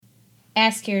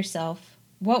Ask yourself,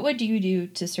 what would you do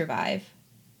to survive?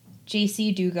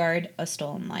 J.C. Dugard, A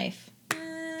Stolen Life.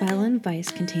 Violent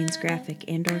Vice contains graphic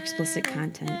and/or explicit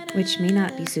content, which may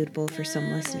not be suitable for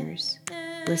some listeners.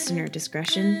 Listener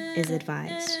discretion is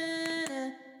advised.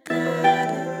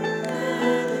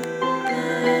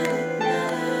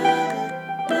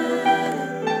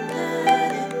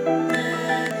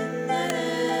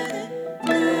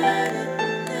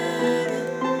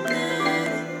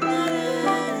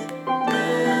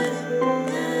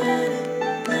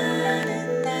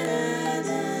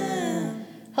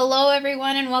 Hello,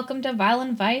 everyone, and welcome to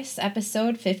Violent Vice,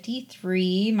 episode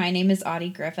 53. My name is Audie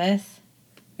Griffith.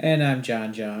 And I'm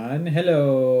John.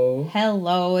 Hello.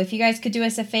 Hello. If you guys could do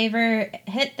us a favor,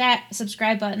 hit that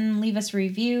subscribe button, leave us a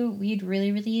review. We'd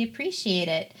really, really appreciate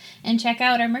it. And check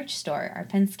out our merch store. Our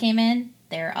pins came in.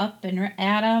 They're up and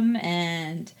at 'em,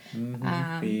 and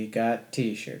we got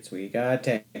t-shirts, we got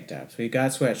tank tops, we got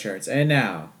sweatshirts, and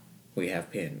now we have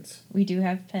pins. We do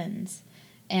have pins.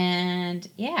 And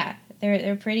yeah,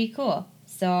 they're pretty cool.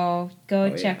 So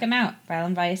go check them out.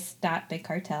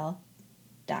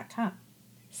 violentvice.bigcartel.com.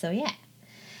 So yeah.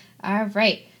 All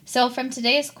right. So from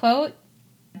today's quote,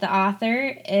 the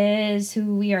author is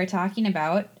who we are talking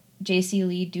about, J.C.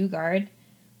 Lee Dugard.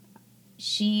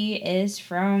 She is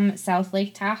from South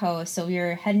Lake Tahoe. So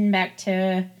we're heading back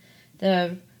to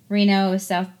the Reno,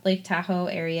 South Lake Tahoe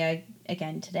area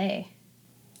again today.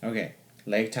 Okay,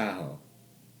 Lake Tahoe.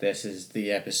 This is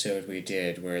the episode we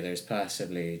did where there's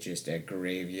possibly just a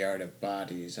graveyard of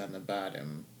bodies on the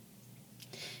bottom.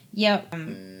 Yep.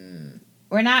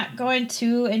 We're not going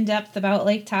too in-depth about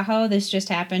Lake Tahoe. This just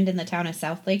happened in the town of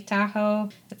South Lake Tahoe.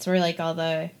 That's where, like, all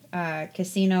the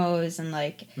casinos and,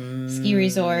 like, ski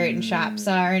resort and shops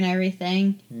are and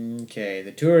everything. Okay,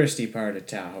 the touristy part of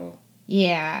Tahoe.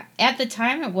 Yeah. At the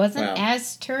time, it wasn't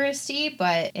as touristy,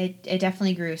 but it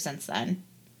definitely grew since then.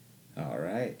 All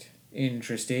right.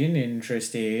 Interesting.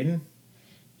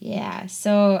 Yeah,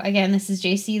 so again, this is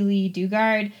J.C. Lee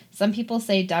Dugard. Some people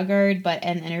say Dugard, but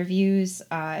in interviews,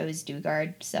 it was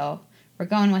Dugard, so we're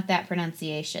going with that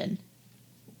pronunciation.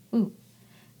 Ooh.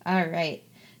 All right.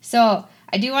 So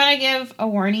I do want to give a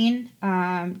warning,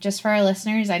 just for our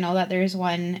listeners. I know that there's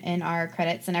one in our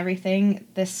credits and everything.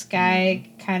 This guy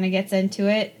kind of gets into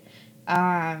it.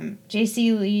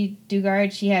 J.C. Lee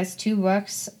Dugard, she has 2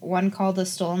 books, one called A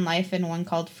Stolen Life and one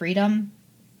called Freedom,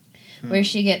 where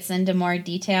she gets into more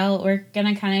detail. We're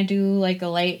going to kind of do like a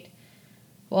light,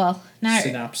 not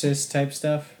synopsis type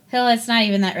stuff. Hell, it's not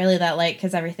even that light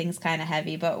because everything's kind of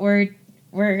heavy, but we're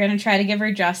going to try to give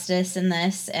her justice in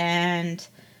this and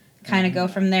kind of go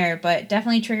from there. But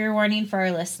definitely trigger warning for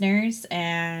our listeners,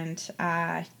 and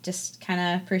just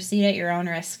kind of proceed at your own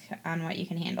risk on what you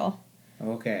can handle.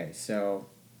 Okay, so,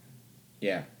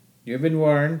 yeah, you've been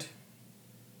warned,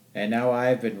 and now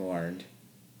I've been warned.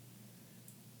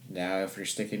 Now, if you're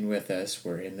sticking with us,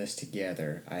 we're in this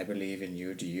together. I believe in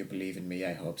you. Do you believe in me?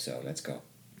 I hope so. Let's go.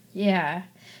 Yeah.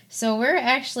 So we're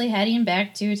actually heading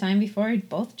back to a time before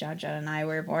both John and I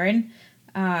were born.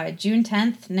 June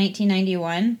 10th,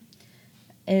 1991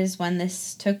 is when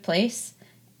this took place.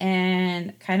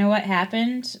 And kind of what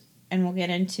happened, and we'll get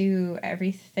into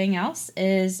everything else,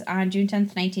 is on June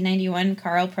 10th, 1991,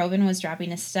 Carl Probin was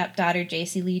dropping his stepdaughter,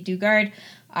 J.C. Lee Dugard,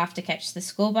 off to catch the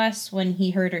school bus when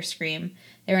he heard her scream.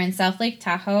 They were in South Lake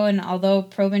Tahoe, and although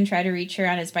Probin tried to reach her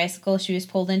on his bicycle, she was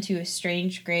pulled into a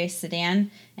strange gray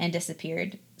sedan and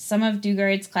disappeared. Some of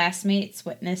Dugard's classmates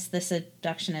witnessed this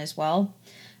abduction as well.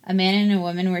 A man and a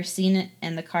woman were seen,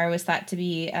 and the car was thought to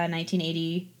be a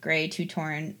 1980 gray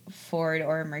two-tone Ford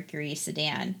or Mercury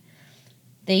sedan.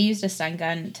 They used a stun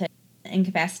gun to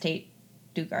incapacitate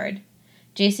Dugard.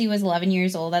 JC was 11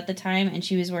 years old at the time, and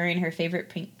she was wearing her favorite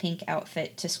pink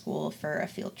outfit to school for a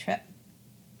field trip.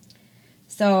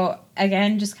 So,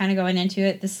 again, just kind of going into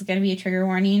it, this is going to be a trigger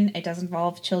warning. It does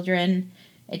involve children.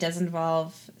 It does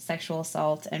involve sexual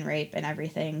assault and rape and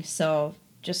everything. So,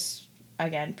 just,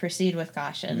 again, proceed with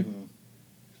caution.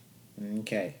 Mm-hmm.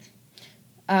 Okay.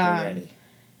 We're ready.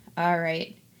 All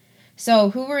right. So,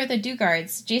 who were the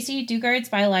Dugards? J.C. Dugard's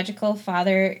biological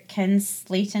father, Ken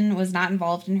Slayton, was not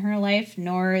involved in her life,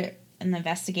 nor in the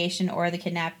investigation or the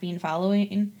kidnapping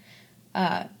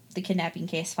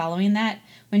case following that.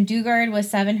 When Dugard was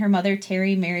 7, her mother,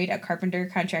 Terry, married a carpenter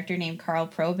contractor named Carl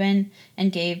Probin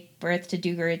and gave birth to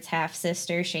Dugard's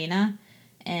half-sister, Shayna,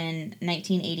 in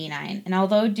 1989. And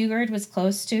although Dugard was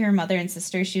close to her mother and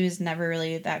sister, she was never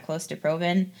really that close to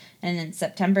Probin. And in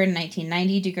September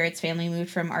 1990, Dugard's family moved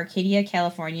from Arcadia,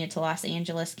 California to Los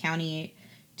Angeles County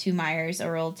to Myers, a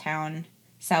rural town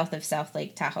south of South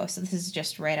Lake Tahoe. So this is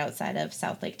just right outside of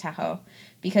South Lake Tahoe,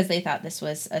 because they thought this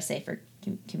was a safer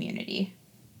community.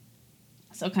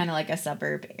 So kind of like a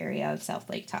suburb area of South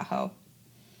Lake Tahoe.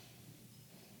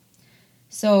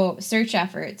 So search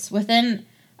efforts. Within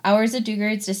hours of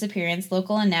Dugard's disappearance,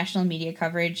 local and national media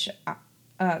coverage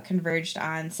converged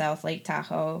on South Lake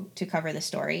Tahoe to cover the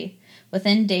story.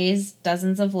 Within days,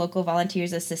 dozens of local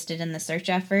volunteers assisted in the search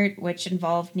effort, which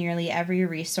involved nearly every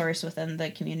resource within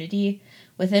the community.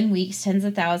 Within weeks, tens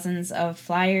of thousands of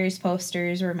flyers,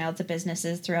 posters were mailed to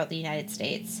businesses throughout the United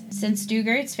States. Since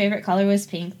Dugard's favorite color was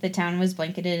pink, the town was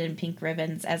blanketed in pink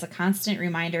ribbons as a constant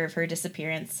reminder of her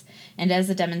disappearance and as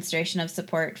a demonstration of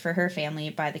support for her family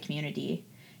by the community.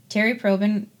 Terry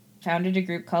Probin founded a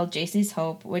group called JC's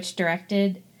Hope, which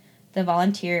directed the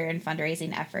volunteer and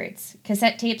fundraising efforts.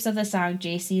 Cassette tapes of the song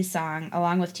JC's Song,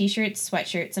 along with t-shirts,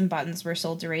 sweatshirts, and buttons were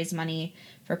sold to raise money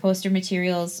for poster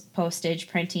materials, postage,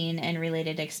 printing, and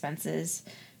related expenses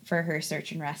for her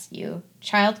search and rescue.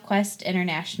 Child Quest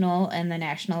International and the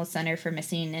National Center for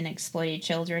Missing and Exploited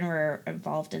Children were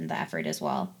involved in the effort as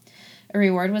well. A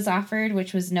reward was offered,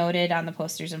 which was noted on the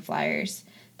posters and flyers.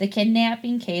 The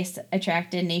kidnapping case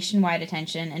attracted nationwide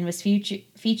attention and was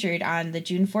featured on the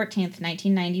June 14th,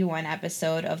 1991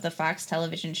 episode of the Fox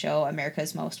television show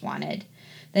America's Most Wanted.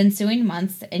 The ensuing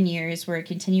months and years were a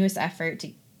continuous effort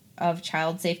of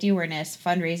child safety awareness,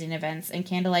 fundraising events, and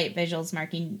candlelight vigils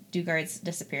marking Dugard's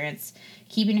disappearance,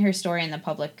 keeping her story in the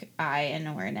public eye and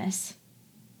awareness.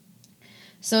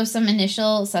 So some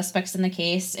initial suspects in the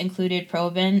case included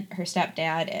Probin, her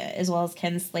stepdad, as well as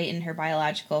Ken Slayton, her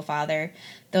biological father.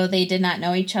 Though they did not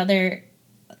know each other,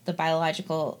 the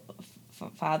biological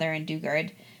father and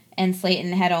Dugard, and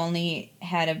Slayton had only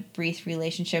had a brief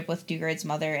relationship with Dugard's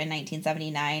mother in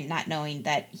 1979, not knowing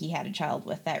that he had a child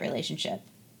with that relationship.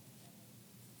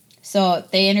 So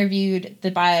they interviewed the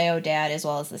bio dad as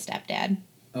well as the stepdad.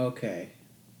 Okay.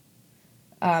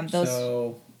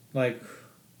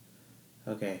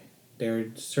 Okay, they were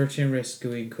searching and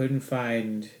rescuing, couldn't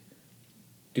find,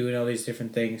 doing all these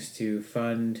different things to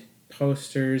fund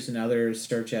posters and other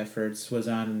search efforts, was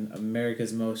on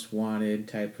America's Most Wanted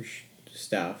type of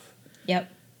stuff.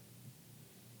 Yep.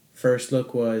 First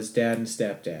look was dad and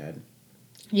stepdad.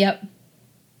 Yep.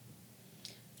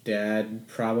 Dad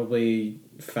probably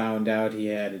found out he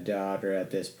had a daughter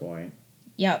at this point.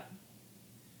 Yep.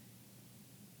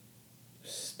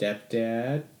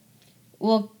 Stepdad?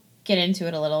 We'll get into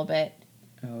it a little bit.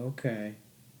 Okay.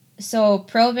 So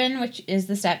Probin, which is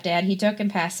the stepdad, he took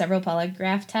and passed several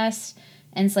polygraph tests,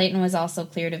 and Slayton was also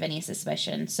cleared of any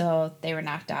suspicion, so they were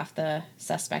knocked off the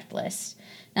suspect list.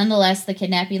 Nonetheless, the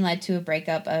kidnapping led to a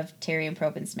breakup of Terry and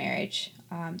Probin's marriage.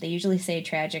 They usually say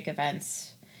tragic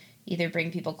events either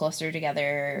bring people closer together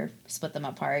or split them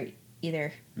apart,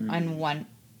 either on one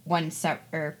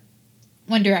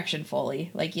direction fully.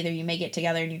 Like either you make it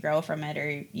together and you grow from it,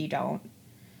 or you don't.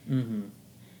 Mm-hmm.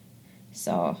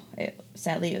 So,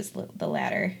 sadly, it was the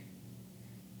latter.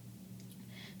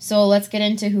 So, let's get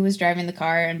into who was driving the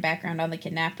car and background on the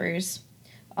kidnappers.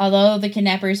 Although the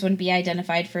kidnappers wouldn't be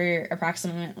identified for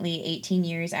approximately 18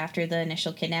 years after the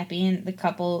initial kidnapping, the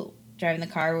couple driving the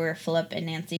car were Philip and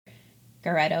Nancy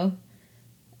Garretto.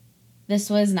 This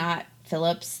was not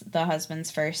Philip's, the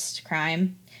husband's, first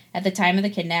crime. At the time of the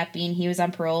kidnapping, he was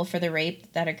on parole for the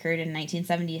rape that occurred in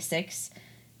 1976,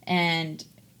 and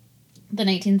the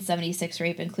 1976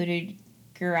 rape included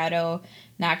Garretto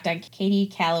knocked on Katie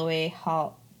Calloway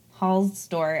Hall's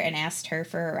door and asked her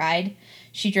for a ride.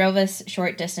 She drove a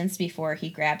short distance before he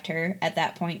grabbed her. At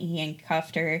that point, he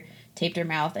handcuffed her, taped her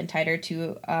mouth, and tied her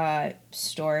to a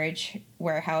storage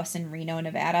warehouse in Reno,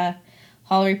 Nevada.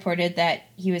 Hall reported that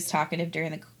he was talkative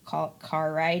during the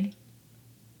car ride.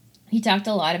 He talked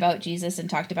a lot about Jesus and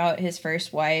talked about his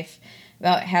first wife,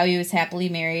 about how he was happily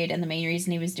married, and the main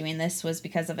reason he was doing this was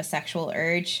because of a sexual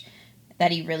urge,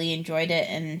 that he really enjoyed it,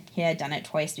 and he had done it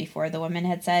twice before, the woman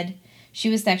had said. She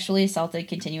was sexually assaulted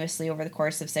continuously over the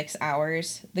course of 6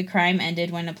 hours. The crime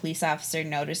ended when a police officer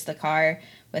noticed the car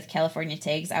with California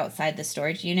tags outside the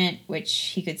storage unit, which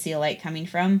he could see a light coming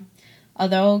from.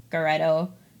 Although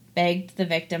Garretto begged the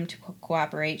victim to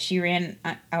cooperate, she ran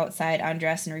outside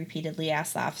undressed and repeatedly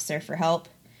asked the officer for help.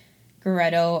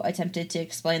 Garretto attempted to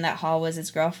explain that Hall was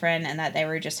his girlfriend and that they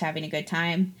were just having a good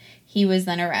time. He was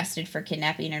then arrested for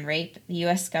kidnapping and rape. The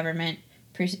U.S. government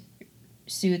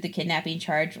pursued the kidnapping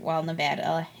charge while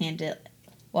Nevada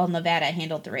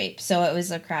handled the rape. So it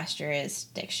was a cross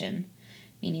jurisdiction,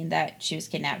 meaning that she was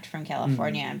kidnapped from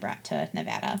California and brought to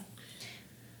Nevada.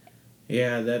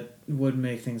 Yeah, that would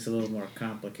make things a little more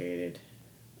complicated.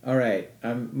 All right,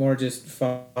 I'm more just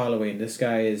following. This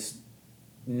guy is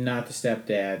not the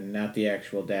stepdad, not the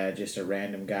actual dad, just a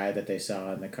random guy that they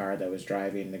saw in the car that was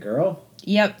driving the girl?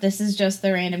 Yep, this is just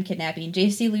the random kidnapping.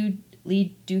 J.C.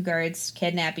 Lee Dugard's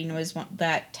kidnapping was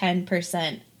that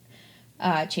 10%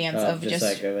 chance of just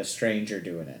like of a stranger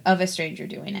doing it. Of a stranger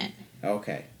doing it.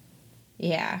 Okay.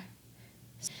 Yeah.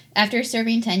 After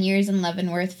serving 10 years in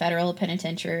Leavenworth Federal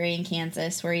Penitentiary in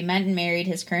Kansas, where he met and married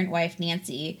his current wife,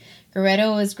 Nancy,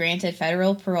 Garretto was granted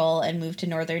federal parole and moved to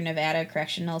Northern Nevada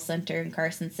Correctional Center in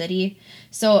Carson City.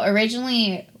 So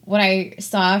originally, what I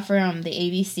saw from the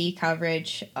ABC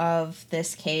coverage of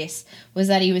this case was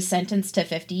that he was sentenced to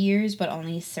 50 years, but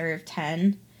only served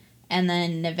 10. And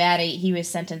then Nevada, he was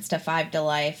sentenced to 5 to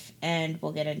life, and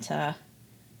we'll get into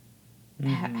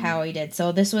how he did.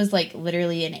 So this was like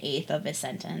literally an eighth of his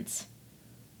sentence.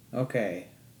 Okay.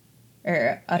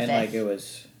 Or a fifth. And like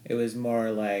it was more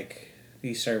like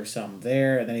he served some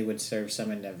there and then he would serve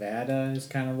some in Nevada is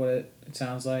kind of what it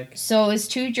sounds like. So it was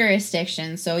 2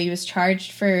 jurisdictions. So he was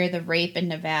charged for the rape in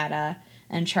Nevada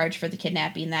and charged for the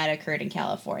kidnapping that occurred in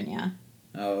California.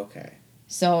 Oh, okay.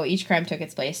 So each crime took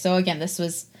its place. So again, this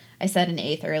was, I said an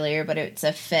eighth earlier, but it's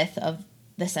a fifth of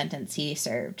the sentence he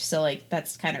served. So like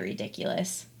that's kind of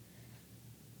ridiculous.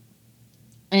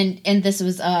 And this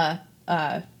was an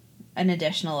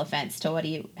additional offense to what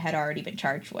he had already been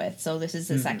charged with. So this is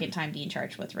the second time being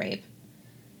charged with rape.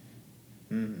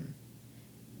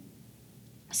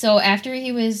 So after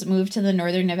he was moved to the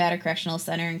Northern Nevada Correctional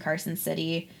Center in Carson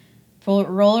City,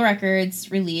 parole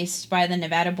records released by the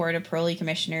Nevada Board of Parole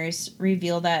Commissioners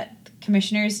reveal that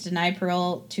commissioners denied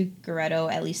parole to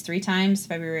Garretto at least 3 times: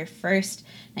 February 1st,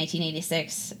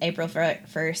 1986, April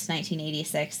 1st,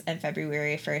 1986, and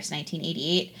February 1st,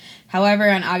 1988. However,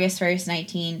 on August 1st,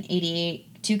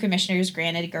 1988, 2 commissioners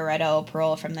granted Garretto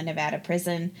parole from the Nevada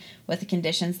prison with the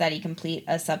conditions that he complete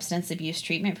a substance abuse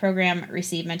treatment program,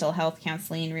 receive mental health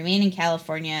counseling, remain in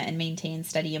California, and maintain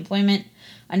steady employment,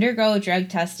 undergo drug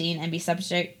testing, and be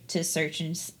subject to search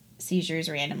and seizures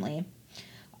randomly.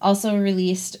 Also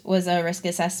released was a risk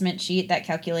assessment sheet that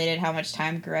calculated how much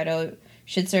time Garretto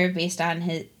should serve based on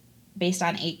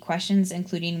 8 questions,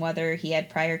 including whether he had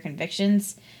prior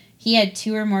convictions. He had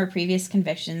 2 or more previous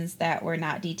convictions that were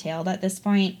not detailed at this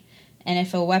point, and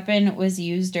if a weapon was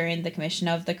used during the commission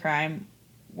of the crime,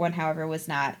 one, however, was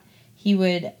not, he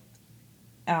would,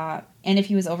 and if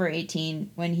he was over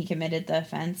 18 when he committed the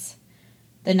offense.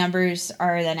 The numbers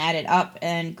are then added up,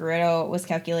 and Garretto was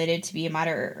calculated to be a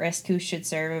moderate risk who should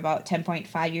serve about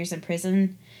 10.5 years in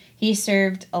prison. He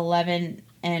served 11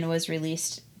 and was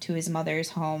released to his mother's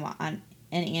home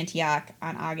in Antioch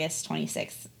on August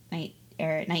 26th,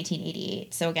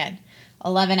 1988. So again,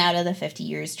 11 out of the 50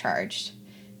 years charged.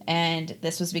 And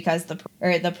this was because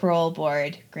the parole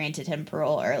board granted him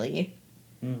parole early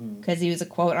because he was a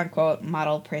quote-unquote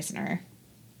model prisoner.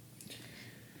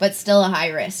 But still a high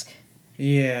risk.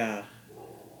 Yeah.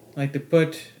 Like to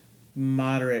put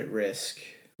moderate risk,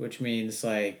 which means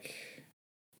like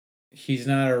he's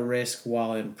not a risk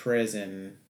while in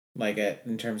prison, like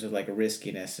in terms of like a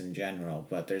riskiness in general,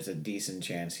 but there's a decent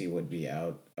chance he would be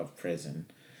out of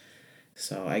prison.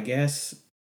 So I guess,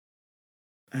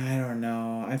 I don't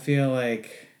know. I feel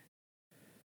like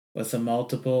with the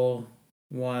multiple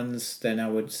ones, then I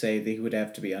would say that he would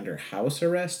have to be under house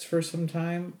arrest for some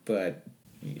time, but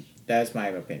that's my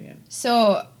opinion.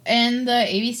 So in the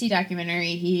ABC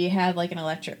documentary, he had like an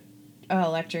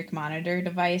electric monitor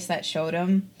device that showed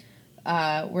him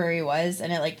where he was,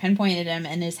 and it like pinpointed him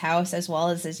in his house as well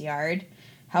as his yard.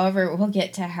 However, we'll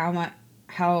get to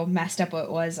how messed up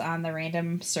it was on the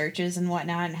random searches and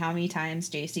whatnot, and how many times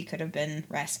JC could have been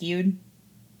rescued,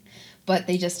 but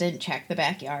they just didn't check the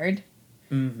backyard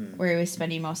where he was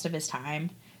spending most of his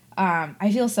time.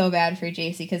 I feel so bad for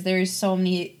JC because there's so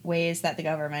many ways that the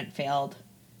government failed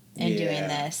in doing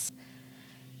this.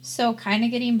 So kind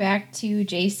of getting back to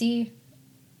JC.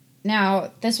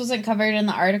 Now, this wasn't covered in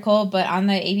the article, but on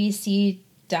the ABC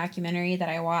documentary that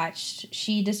I watched,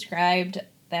 she described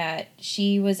that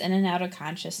she was in and out of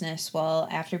consciousness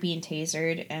after being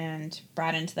tasered and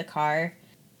brought into the car.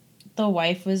 The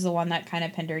wife was the one that kind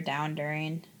of pinned her down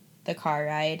during the car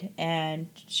ride, and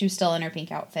she was still in her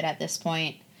pink outfit at this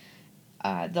point.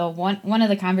 One of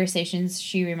the conversations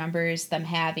she remembers them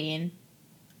having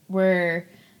were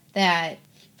that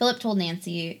Philip told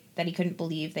Nancy that he couldn't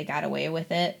believe they got away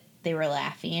with it. They were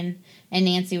laughing, and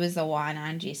Nancy was the one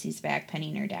on JC's back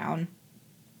pinning her down.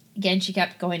 Again, she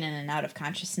kept going in and out of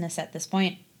consciousness at this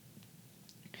point.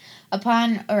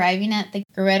 Upon arriving at the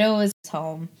Garretto's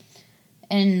home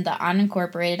in the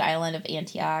unincorporated island of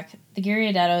Antioch, the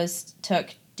Garrettos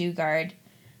took Dugard,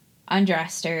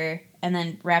 undressed her, and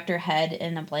then wrapped her head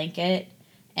in a blanket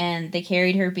and they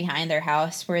carried her behind their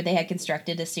house where they had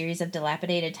constructed a series of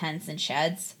dilapidated tents and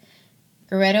sheds.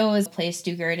 Garrido was placed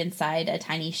Dugard inside a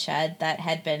tiny shed that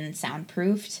had been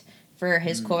soundproofed for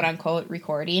his quote-unquote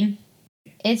recording.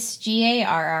 It's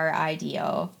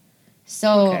Garrido.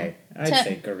 So, Okay, I'd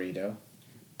say Garrido.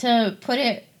 To put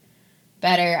it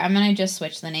better, I'm going to just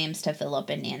switch the names to Philip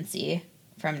and Nancy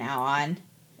from now on.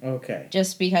 Okay.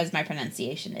 Just because my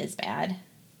pronunciation is bad.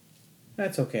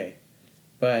 That's okay.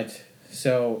 But,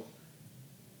 so,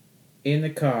 in the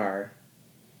car,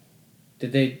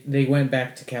 did they went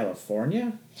back to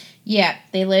California? Yeah,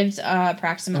 they lived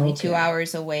approximately 2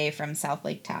 hours away from South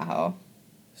Lake Tahoe.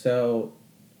 So,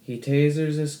 he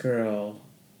tasers this girl.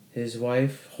 His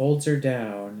wife holds her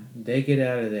down. They get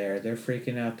out of there. They're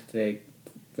freaking out that they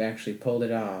actually pulled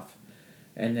it off.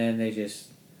 And then they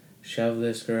just shove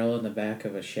this girl in the back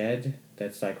of a shed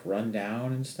that's like run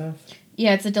down and stuff.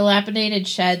 Yeah, it's a dilapidated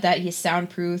shed that he's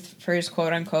soundproof for his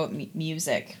quote-unquote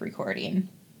music recording.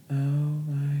 Oh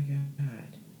my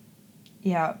god.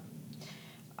 Yeah.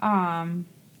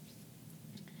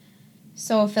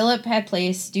 So Philip had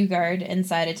placed Dugard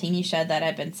inside a teeny shed that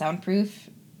had been soundproof.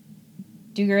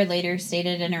 Dugard later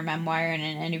stated in her memoir in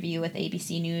an interview with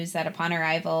ABC News that upon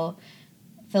arrival,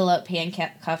 Philip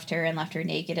handcuffed her and left her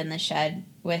naked in the shed,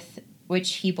 with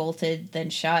which he bolted, then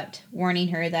shut, warning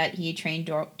her that he trained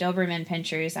Doberman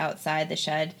pinschers outside the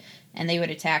shed and they would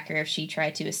attack her if she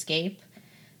tried to escape.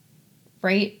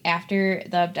 Right after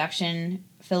the abduction,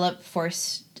 Philip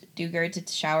forced Dugard to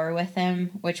shower with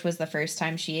him, which was the first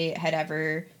time she had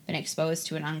ever been exposed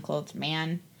to an unclothed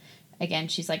man. Again,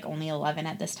 she's like only 11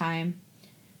 at this time.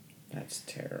 That's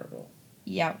terrible.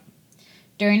 Yep.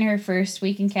 During her first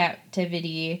week in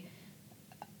captivity,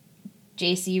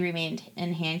 JC remained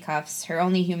in handcuffs, her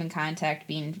only human contact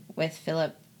being with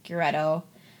Philip Garrido,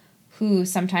 who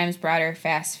sometimes brought her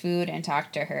fast food and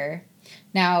talked to her.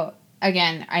 Now,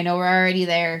 again, I know we're already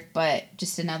there, but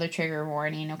just another trigger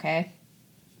warning, okay?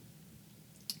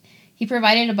 He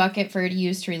provided a bucket for her to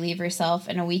use to relieve herself,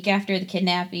 and a week after the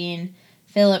kidnapping,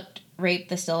 Philip raped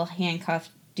the still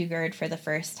handcuffed Dugard for the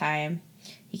first time.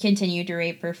 He continued to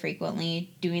rape her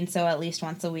frequently, doing so at least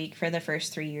once a week for the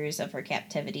first 3 years of her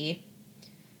captivity.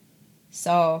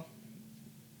 So,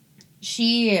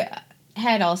 she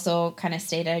had also kind of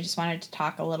stated, I just wanted to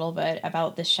talk a little bit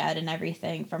about the shed and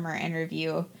everything from her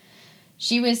interview.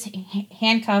 She was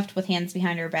handcuffed with hands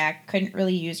behind her back, couldn't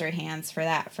really use her hands for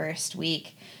that first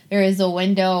week. There was a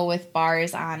window with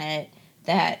bars on it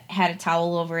that had a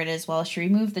towel over it as well. She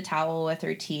removed the towel with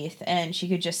her teeth, and she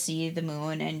could just see the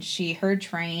moon, and she heard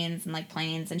trains and, like,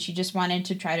 planes, and she just wanted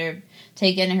to try to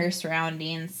take in her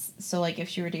surroundings, so, like, if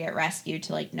she were to get rescued,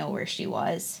 to, like, know where she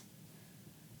was.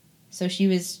 So she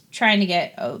was trying to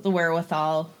get the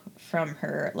wherewithal from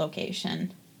her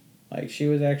location. Like, she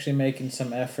was actually making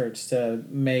some efforts to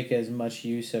make as much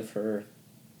use of her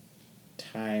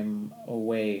time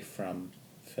away from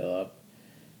Philip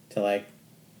to, like,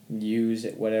 use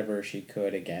it whatever she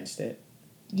could against it.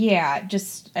 Yeah,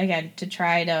 just, again, to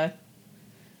try to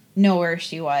know where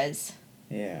she was.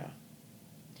 Yeah.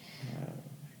 Oh,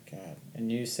 my God. And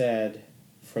you said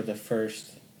for the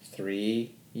first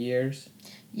 3 years?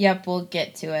 Yep, we'll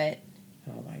get to it.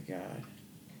 Oh, my God.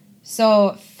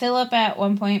 So, Philip at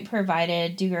one point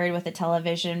provided Dugard with a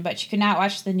television, but she could not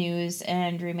watch the news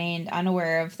and remained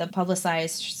unaware of the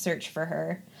publicized search for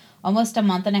her. Almost a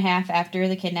month and a half after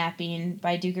the kidnapping,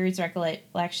 by Dugard's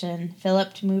recollection,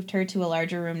 Philip moved her to a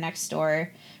larger room next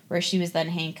door, where she was then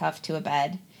handcuffed to a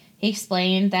bed. He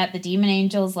explained that the demon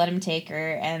angels let him take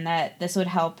her, and that this would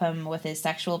help him with his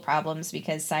sexual problems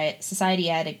because society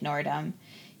had ignored him.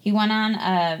 He went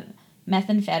on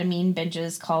methamphetamine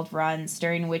binges called runs,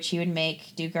 during which he would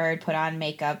make Dugard put on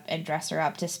makeup and dress her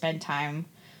up to spend time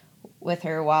with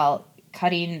her while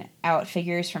cutting out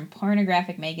figures from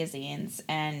pornographic magazines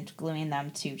and gluing them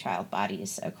to child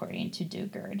bodies, according to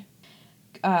Dugard.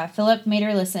 Philip made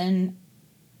her listen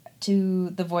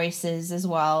to the voices as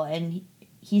well, and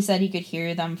he said he could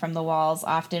hear them from the walls,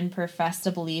 often professed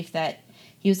a belief that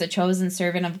he was a chosen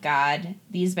servant of God.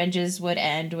 These binges would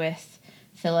end with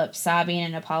Philip sobbing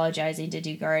and apologizing to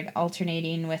Dugard,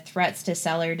 alternating with threats to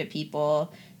sell her to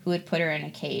people who would put her in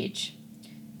a cage.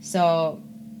 So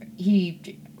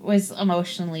he was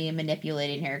emotionally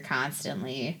manipulating her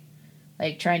constantly,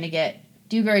 like trying to get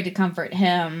Dugard to comfort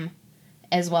him,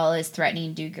 as well as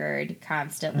threatening Dugard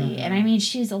constantly. And I mean,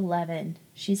 she's 11.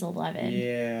 She's 11.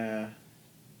 Yeah.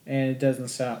 And it doesn't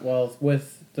sound, well,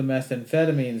 with the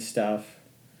methamphetamine stuff,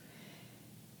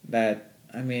 that,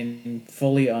 I mean,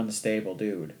 fully unstable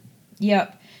dude.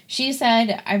 Yep. She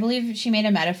said, I believe she made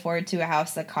a metaphor to a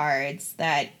house of cards,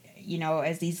 that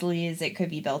as easily as it could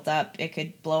be built up, it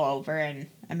could blow over in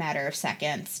a matter of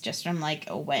seconds just from like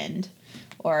a wind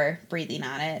or breathing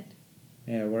on it.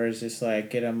 Yeah, whereas just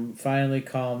like get them finally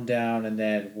calmed down and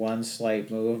then one slight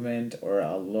movement or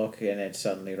a look and it's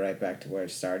suddenly right back to where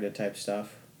it started type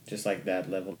stuff. Just like that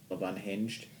level of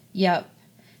unhinged. Yep.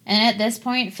 And at this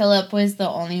point, Philip was the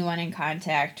only one in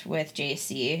contact with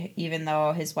JC, even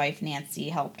though his wife Nancy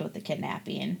helped with the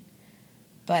kidnapping.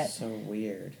 But so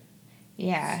weird.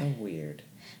 Yeah. So weird.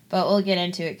 But we'll get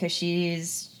into it because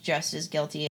she's just as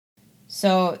guilty.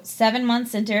 So 7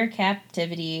 months into her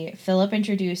captivity, Philip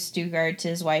introduced Dugard to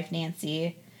his wife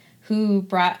Nancy, who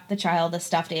brought the child a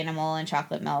stuffed animal and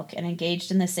chocolate milk and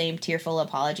engaged in the same tearful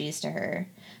apologies to her.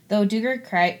 Though Dugard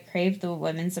craved the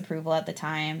women's approval at the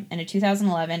time, in a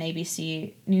 2011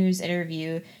 ABC News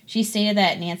interview, she stated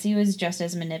that Nancy was just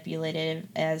as manipulative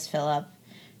as Philip.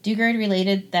 Dugard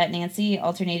related that Nancy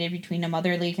alternated between a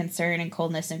motherly concern and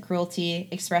coldness and cruelty,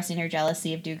 expressing her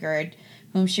jealousy of Dugard,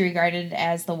 whom she regarded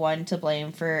as the one to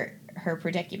blame for her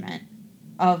predicament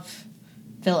of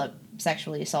Philip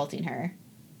sexually assaulting her.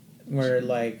 Where,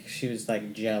 like, she was,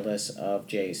 like, jealous of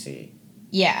JC.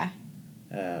 Yeah.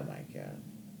 Oh, my God.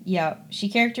 Yep. She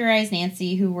characterized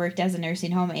Nancy, who worked as a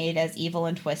nursing home aide, as evil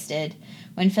and twisted.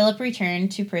 When Philip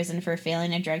returned to prison for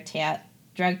failing a drug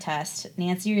test,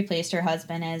 Nancy replaced her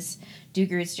husband as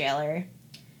Dugard's jailer.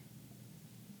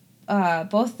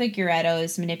 Both the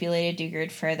Guerrettos manipulated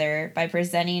Dugard further by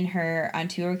presenting her on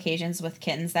 2 occasions with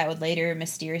kittens that would later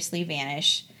mysteriously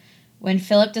vanish. When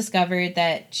Philip discovered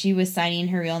that she was signing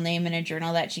her real name in a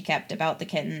journal that she kept about the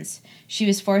kittens, she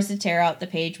was forced to tear out the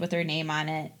page with her name on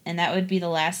it, and that would be the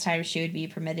last time she would be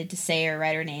permitted to say or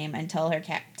write her name until her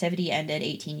captivity ended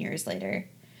 18 years later.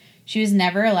 She was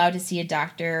never allowed to see a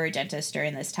doctor or a dentist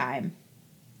during this time.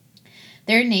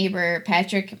 Their neighbor,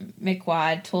 Patrick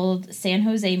McWad, told San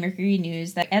Jose Mercury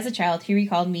News that as a child he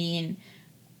recalled meeting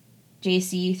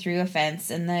JC through a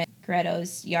fence in the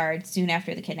Guerretto's yard soon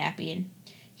after the kidnapping.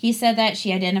 He said that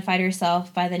she identified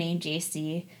herself by the name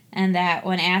JC, and that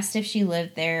when asked if she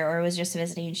lived there or was just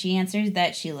visiting, she answered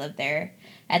that she lived there.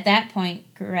 At that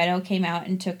point, Guerretto came out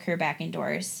and took her back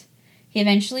indoors. He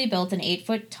eventually built an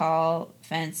 8-foot-tall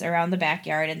fence around the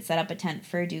backyard and set up a tent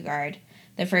for Dugard,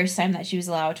 the first time that she was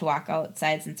allowed to walk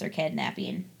outside since her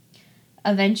kidnapping.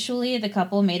 Eventually, the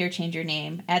couple made her change her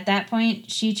name. At that point,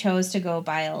 she chose to go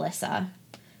by Alyssa.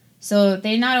 So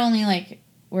they not only,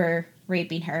 were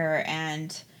raping her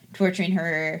and torturing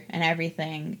her and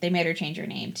everything, they made her change her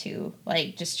name too.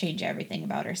 Just change everything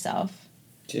about herself.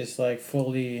 Just,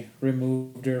 fully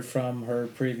removed her from her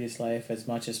previous life as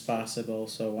much as possible,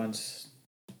 so once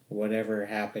whatever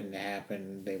happened,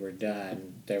 they were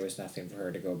done, there was nothing for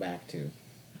her to go back to.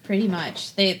 Pretty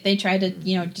much. They tried to,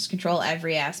 just control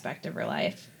every aspect of her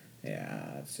life.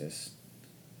 Yeah, it's just,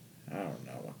 I don't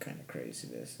know what kind of crazy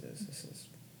this is. This is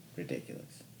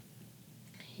ridiculous.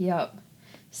 Yep.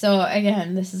 So,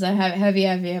 again, this is a heavy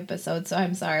episode, so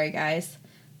I'm sorry, guys.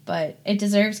 But it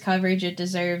deserves coverage, it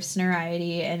deserves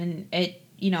notoriety, and it,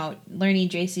 learning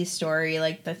JC's story,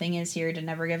 the thing is here to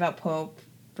never give up hope,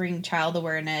 bring child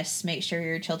awareness, make sure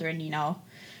your children, know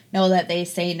that they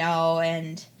say no,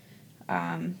 and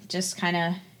just kind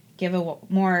of give a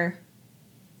more,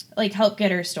 help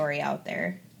get her story out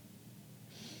there.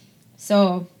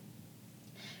 So,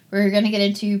 we're going to get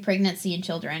into pregnancy and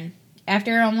children.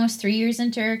 After almost 3 years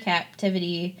into her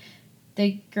captivity,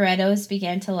 the Guerrettos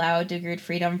began to allow Dugard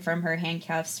freedom from her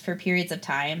handcuffs for periods of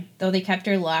time, though they kept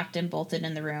her locked and bolted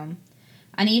in the room.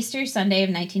 On Easter Sunday of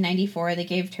 1994, they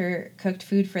gave her cooked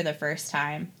food for the first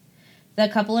time. The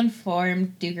couple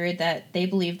informed Dugard that they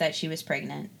believed that she was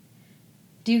pregnant.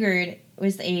 Dugard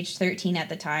was age 13 at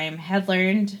the time, had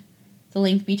learned the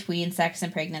link between sex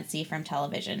and pregnancy from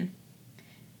television.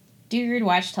 Dugard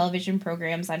watched television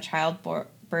programs on childbirth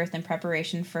in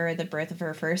preparation for the birth of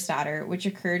her first daughter, which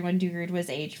occurred when Dugard was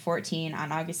age 14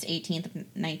 on August 18th,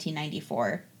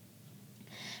 1994.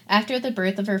 After the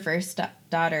birth of her first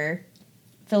daughter,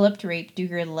 Philip raped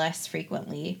Dugard less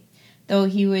frequently, though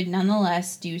he would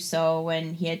nonetheless do so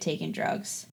when he had taken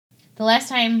drugs. The last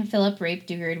time Philip raped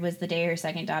Dugard was the day her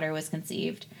second daughter was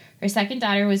conceived. Her second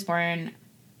daughter was born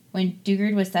when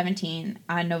Dugard was 17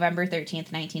 on November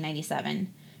 13th,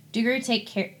 1997. Dugard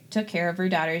took care of her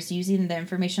daughters using the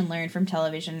information learned from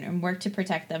television and worked to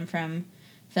protect them from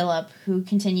Philip, who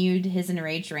continued his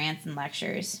enraged rants and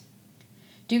lectures.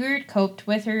 Dugard coped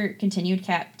with her continued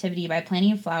captivity by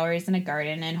planting flowers in a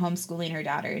garden and homeschooling her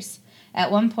daughters.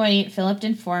 At one point, Philip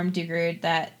informed Dugard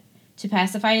that to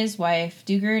pacify his wife,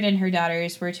 Dugard and her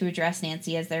daughters were to address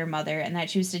Nancy as their mother, and that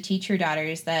she was to teach her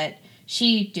daughters that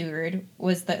she, Dugard,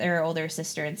 was their older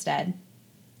sister instead.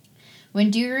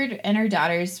 When Dugard and her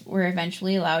daughters were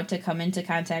eventually allowed to come into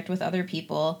contact with other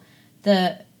people,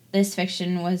 this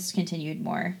fiction was continued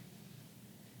more.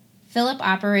 Philip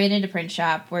operated a print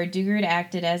shop where Dugard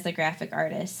acted as the graphic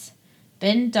artist.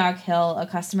 Ben Doghill, a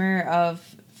customer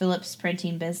of Philip's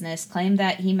printing business, claimed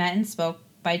that he met and spoke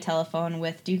by telephone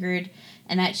with Dugard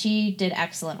and that she did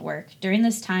excellent work. During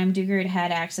this time, Dugard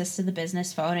had access to the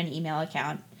business phone and email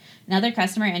account. Another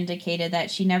customer indicated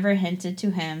that she never hinted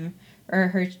to him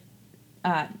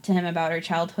about her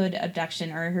childhood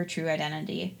abduction or her true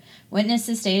identity.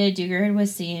 Witnesses stated Dugard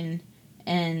was seen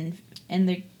in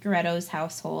the Goretto's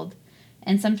household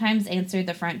and sometimes answered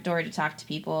the front door to talk to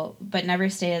people, but never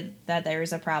stated that there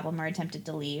was a problem or attempted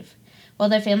to leave. While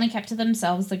the family kept to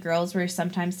themselves, the girls were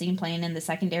sometimes seen playing in the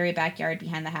secondary backyard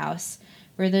behind the house,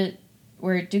 where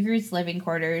Dugard's living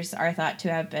quarters are thought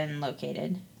to have been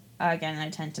located. Again, a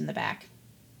tent in the back.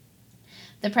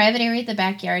 The private area of the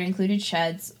backyard included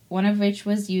sheds, one of which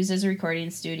was used as a recording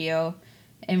studio,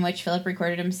 in which Philip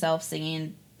recorded himself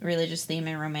singing religious theme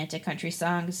and romantic country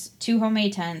songs, 2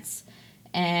 homemade tents,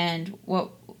 and what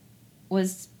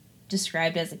was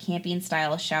described as a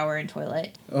camping-style shower and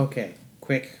toilet. Okay,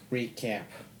 quick recap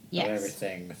Yes. of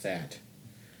everything with that.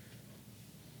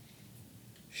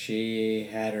 She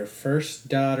had her first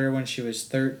daughter when she was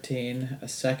 13, a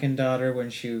second daughter when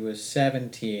she was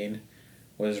 17,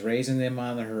 was raising them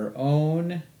on her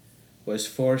own, was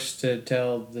forced to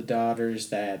tell the daughters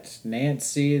that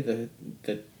Nancy, the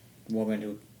woman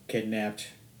who kidnapped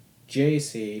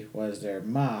JC, was their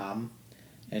mom,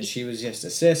 and she was just a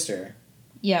sister.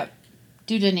 Yep.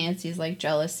 Due to Nancy's,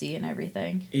 jealousy and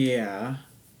everything. Yeah.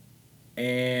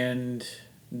 And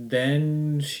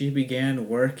then she began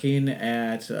working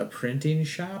at a printing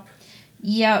shop.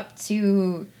 Yep,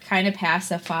 to kind of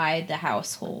pacify the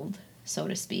household, so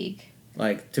to speak.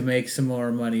 To make some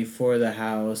more money for the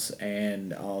house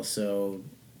and also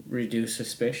reduce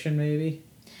suspicion, maybe?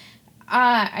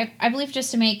 I believe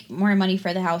just to make more money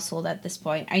for the household at this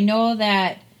point. I know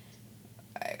that,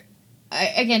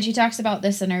 again, she talks about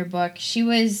this in her book. She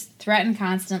was threatened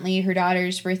constantly. Her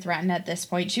daughters were threatened at this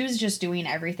point. She was just doing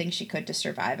everything she could to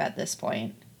survive at this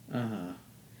point. Uh-huh.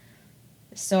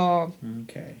 So...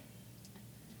 Okay.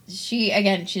 She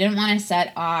didn't want to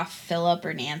set off Philip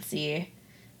or Nancy.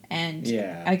 And,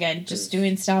 again, just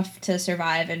doing stuff to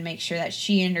survive and make sure that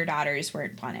she and her daughters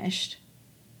weren't punished.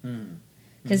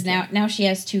 Because now she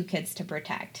has 2 kids to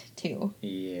protect, too.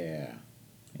 Yeah.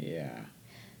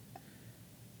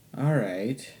 All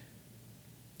right.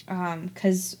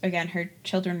 Because, again, her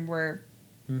children were...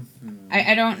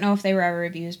 I don't know if they were ever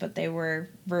abused, but they were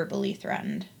verbally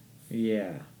threatened.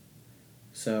 Yeah.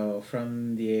 So,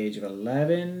 from the age of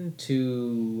 11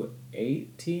 to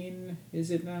 18, is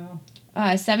it now?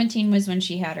 17 was when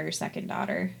she had her second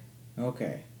daughter.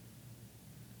 Okay.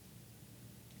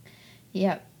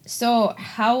 Yep. So,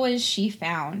 how was she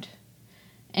found?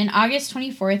 On August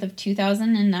 24th of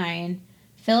 2009,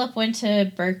 Philip went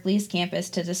to Berkeley's campus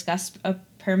to discuss a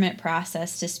permit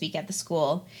process to speak at the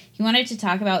school. He wanted to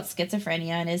talk about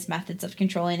schizophrenia and his methods of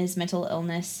controlling his mental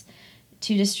illness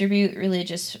to distribute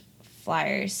religious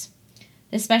flyers.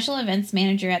 The special events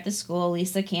manager at the school,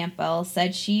 Lisa Campbell,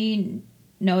 said she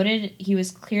noted he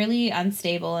was clearly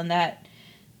unstable and that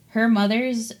her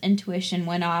mother's intuition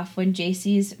went off when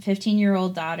JC's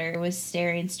 15-year-old daughter was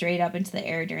staring straight up into the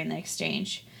air during the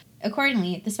exchange.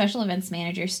 Accordingly, the special events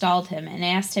manager stalled him and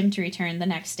asked him to return the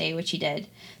next day, which he did.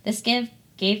 This gave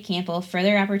Campbell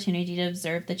further opportunity to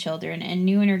observe the children and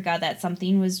knew in her gut that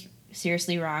something was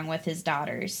seriously wrong with his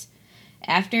daughters.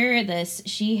 After this,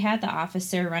 she had the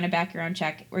officer run a background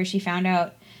check where she found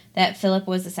out that Philip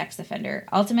was a sex offender.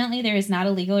 Ultimately, there is not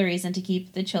a legal reason to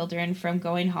keep the children from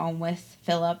going home with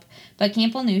Philip, but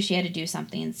Campbell knew she had to do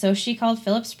something, so she called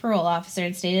Philip's parole officer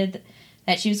and stated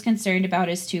that she was concerned about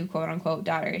his 2 quote-unquote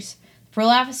daughters. The parole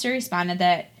officer responded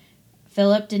that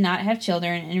Philip did not have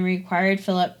children and required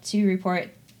Philip to report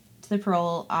to the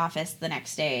parole office the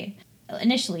next day.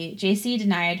 Initially, JC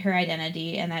denied her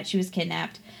identity and that she was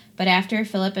kidnapped, but after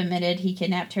Philip admitted he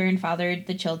kidnapped her and fathered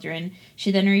the children,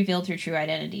 she then revealed her true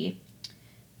identity.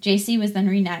 JC was then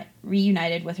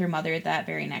reunited with her mother that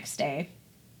very next day.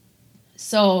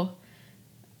 So,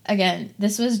 again,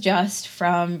 this was just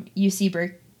from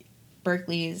UC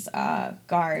Berkeley's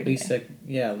guard.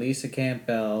 Lisa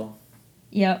Campbell.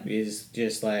 Yep. Is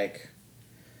just okay.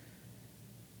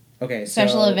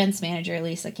 Special events manager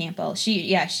Lisa Campbell.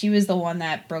 She was the one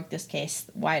that broke this case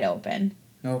wide open.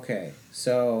 Okay,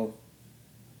 so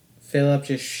Philip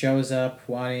just shows up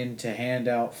wanting to hand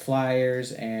out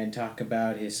flyers and talk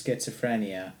about his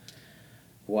schizophrenia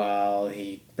while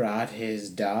he brought his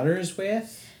daughters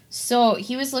with? So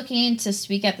he was looking to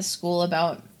speak at the school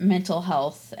about mental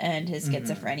health and his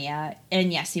schizophrenia.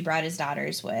 And yes, he brought his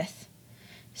daughters with.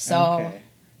 So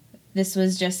this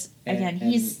was just, again,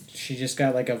 and she just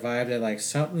got like a vibe that like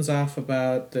something's off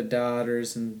about the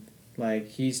daughters, and like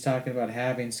he's talking about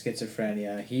having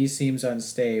schizophrenia. He seems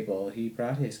unstable. He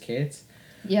brought his kids.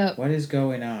 Yep. What is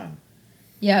going on?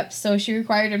 Yep. So she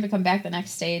required him to come back the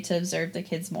next day to observe the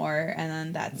kids more, and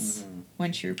then that's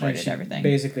when she reported Like she everything.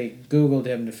 basically Googled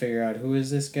him to figure out who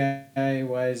is this guy,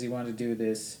 why does he want to do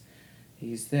this?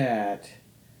 He's that.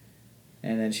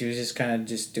 And then she was just kind of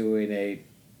just doing a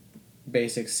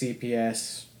basic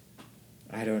CPS.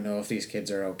 I don't know if these kids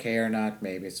are okay or not.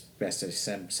 Maybe it's best to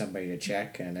send somebody to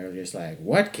check. And they were just like,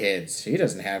 what kids? He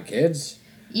doesn't have kids.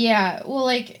 Yeah, well,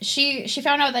 like, she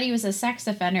found out that he was a sex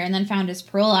offender and then found his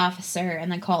parole officer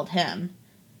and then called him.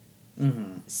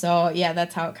 So, yeah,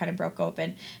 that's how it kind of broke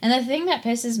open. And the thing that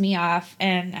pisses me off,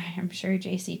 and I'm sure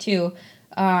JC too,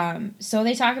 so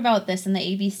they talk about this in the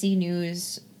ABC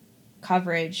News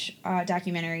coverage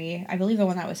documentary. I believe the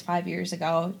one that was 5 years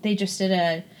ago. They just did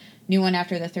a new one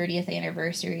after the 30th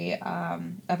anniversary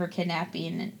of her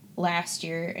kidnapping last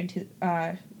year in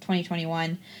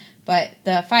 2021. But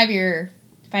the 5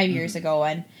 years ago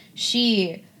one,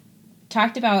 she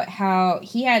talked about how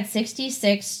he had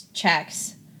 66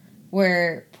 checks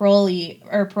where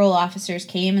parole officers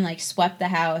came and like swept the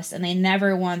house, and they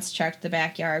never once checked the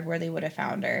backyard where they would have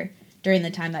found her during the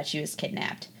time that she was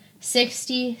kidnapped.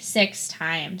 66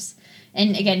 times.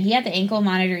 And again, he had the ankle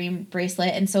monitoring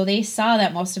bracelet, and so they saw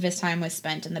that most of his time was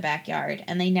spent in the backyard,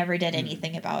 and they never did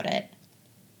anything about it.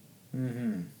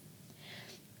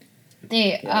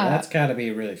 That's got to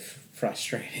be really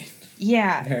frustrating.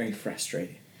 Yeah. Very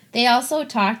frustrating. They also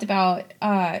tried to get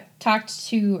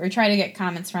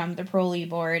comments from the parolee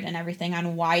board and everything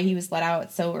on why he was let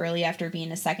out so early after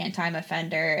being a second-time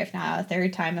offender, if not a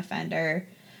third-time offender,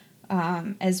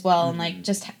 as well. And, like,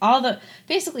 just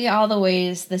basically all the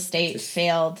ways the state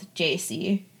failed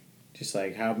JC. Just,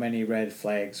 like, how many red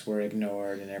flags were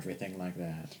ignored and everything like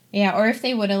that. Yeah, or if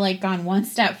they would have, like, gone one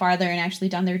step farther and actually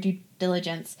done their due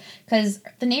diligence. Because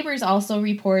the neighbors also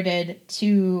reported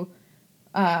to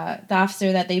the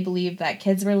officer that they believed that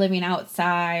kids were living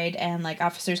outside, and like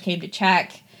officers came to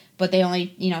check, but they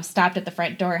only stopped at the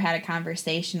front door, had a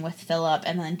conversation with Philip,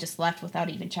 and then just left without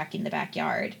even checking the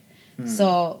backyard.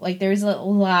 So like there's a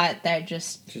lot that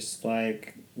just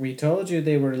like, we told you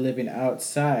they were living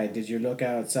outside. Did you look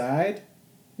outside?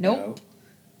 Nope. No.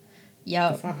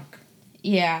 Yep. The fuck.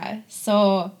 Yeah.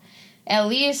 So at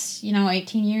least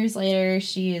 18 years later,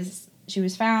 she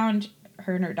was found.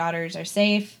 Her and her daughters are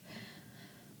safe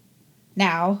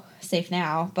now,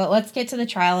 but let's get to the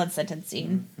trial and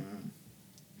sentencing.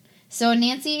 So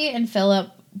Nancy and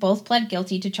Philip both pled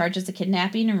guilty to charges of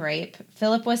kidnapping and rape.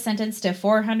 Philip was sentenced to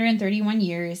 431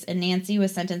 years, and Nancy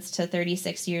was sentenced to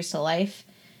 36 years to life.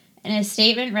 In a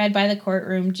statement read by the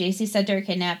courtroom, JC said to her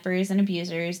kidnappers and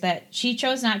abusers that she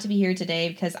chose not to be here today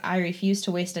because I refuse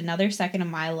to waste another second of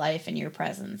my life in your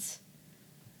presence.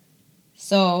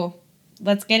 So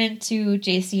let's get into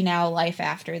JC now, life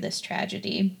after this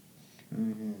tragedy.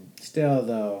 Still,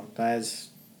 though,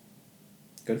 that's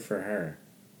good for her.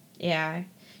 Yeah.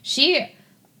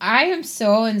 I am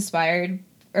so inspired,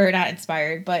 or not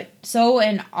inspired, but so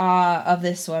in awe of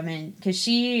this woman, because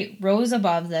she rose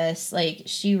above this. Like,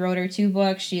 she wrote her 2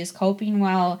 books, she is coping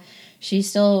well, she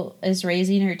still is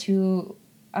raising her 2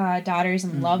 daughters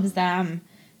and loves them.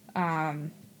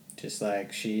 Just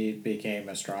like she became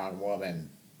a strong woman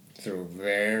through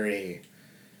very,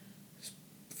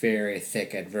 very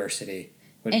thick adversity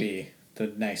would be the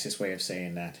nicest way of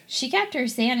saying that. She kept her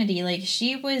sanity. Like,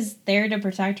 she was there to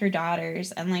protect her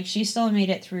daughters, and like she still made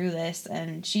it through this,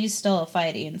 and she's still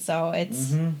fighting. So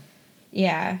it's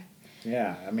yeah.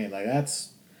 I mean, like,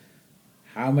 that's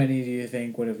how many do you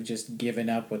think would have just given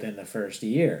up within the first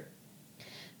year?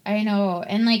 I know.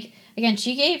 And like, again,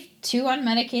 she gave 2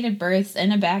 unmedicated births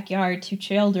in a backyard to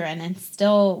children and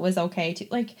still was okay to,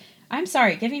 like, I'm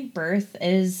sorry, giving birth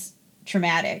is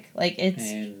traumatic. Like, it's...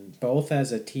 And both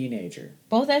as a teenager.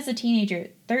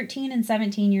 13 and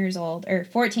 17 years old, or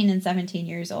 14 and 17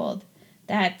 years old.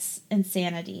 That's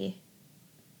insanity.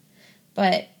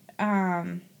 But,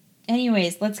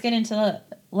 anyways, let's get into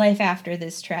life after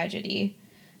this tragedy.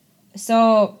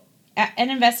 So, an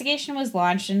investigation was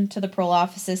launched into the parole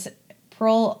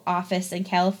office in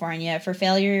California for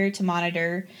failure to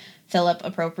monitor Philip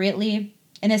appropriately.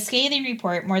 In a scathing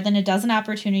report, more than a dozen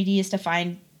opportunities to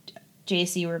find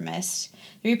JC were missed.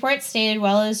 The report stated,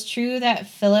 while it is true that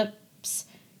Philip's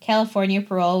California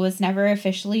parole was never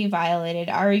officially violated,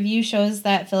 our review shows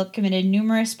that Philip committed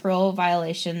numerous parole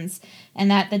violations and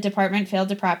that the department failed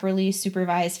to properly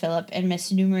supervise Philip and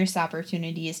missed numerous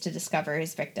opportunities to discover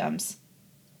his victims.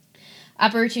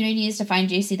 Opportunities to find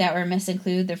JC that were missed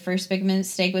include the first big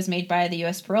mistake was made by the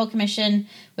U.S. Parole Commission,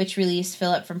 which released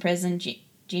Philip from prison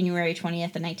January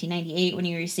 20th of 1998 when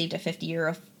he received a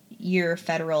 50-year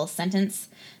federal sentence.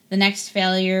 The next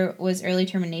failure was early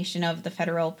termination of the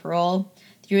federal parole.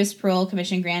 The U.S. Parole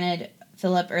Commission granted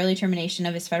Philip early termination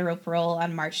of his federal parole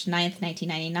on March 9th,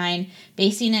 1999,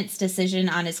 basing its decision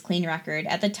on his clean record.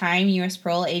 At the time, U.S.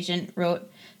 parole agent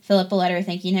wrote Philip a letter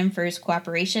thanking him for his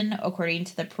cooperation, according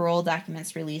to the parole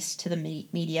documents released to the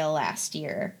media last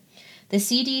year. The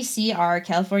CDCR,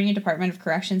 California Department of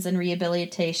Corrections and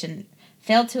Rehabilitation,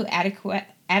 failed to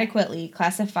adequately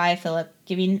classify Philip,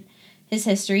 giving his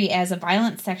history as a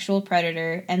violent sexual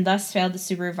predator, and thus failed to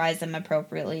supervise him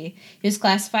appropriately. He was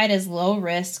classified as low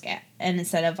risk and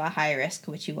instead of a high risk,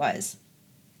 which he was.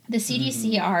 The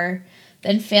CDCR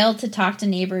then failed to talk to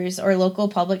neighbors or local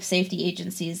public safety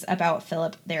agencies about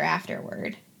Philip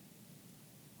thereafterward.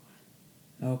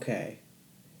 Okay.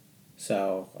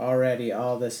 So already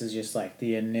all this is just like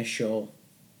the initial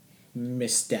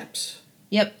missteps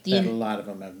Yep, that a lot of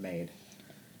them have made.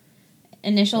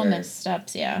 Initial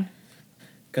missteps, yeah.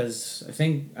 Because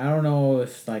I don't know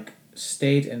if like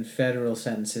state and federal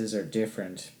sentences are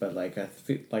different, but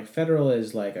like federal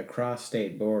is like across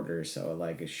state borders, so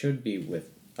like it should be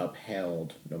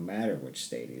upheld no matter which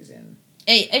state he's in.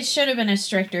 It should have been a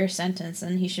stricter sentence,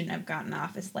 and he shouldn't have gotten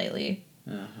off as lightly.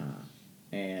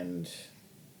 And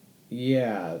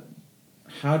yeah,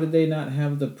 how did they not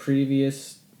have the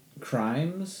previous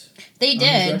crimes? They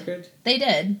did. On his record? They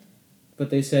did. But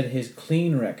they said his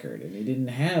clean record, and he didn't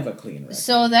have a clean record.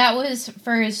 So that was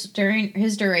for his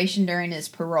duration during his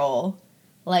parole.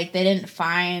 Like, they didn't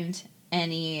find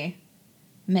any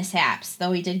mishaps,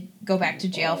 though he did go back to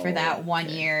jail for that 1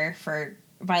 year for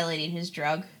violating his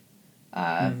drug.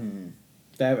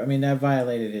 That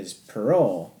violated his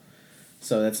parole,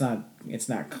 so it's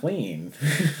not clean.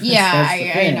 Yeah,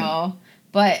 I know,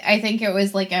 but I think it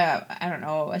was like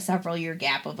a several year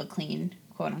gap of a clean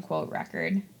quote unquote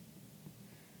record.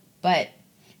 But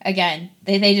again,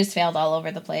 they just failed all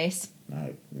over the place.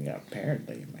 Yeah,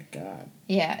 apparently, my God.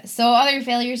 Yeah, so other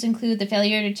failures include the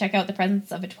failure to check out the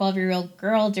presence of a 12-year-old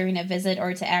girl during a visit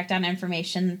or to act on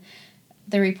information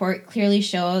the report clearly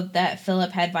showed that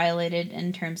Philip had violated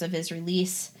in terms of his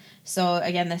release. So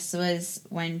again, this was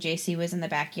when JC was in the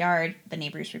backyard. The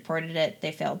neighbors reported it.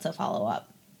 They failed to follow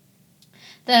up.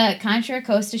 The Contra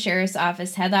Costa Sheriff's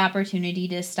Office had the opportunity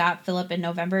to stop Philip in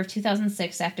November of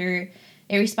 2006 after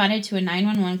it responded to a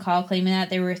 911 call claiming that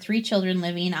there were 3 children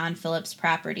living on Philip's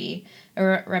property.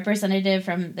 A representative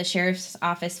from the sheriff's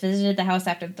office visited the house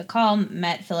after the call,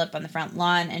 met Philip on the front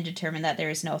lawn, and determined that there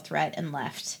was no threat and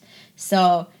left.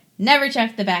 So, never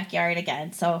checked the backyard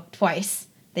again. So, twice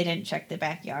they didn't check the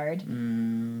backyard.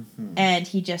 Mm-hmm. And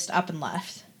he just up and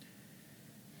left.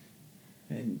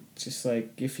 And just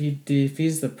like, if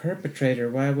he's the perpetrator,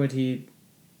 why would he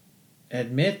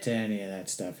admit to any of that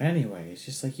stuff anyway? It's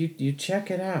just like, you check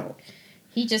it out.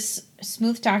 He just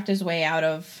smooth-talked his way out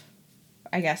of,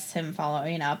 I guess, him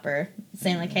following up or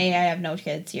saying like, hey, I have no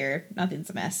kids here. Nothing's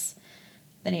amiss.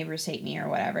 The neighbors hate me or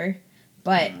whatever.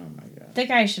 But the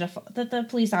guy the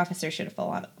police officer should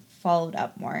have followed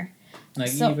up more.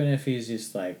 Like, even if he's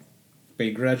just like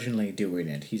begrudgingly doing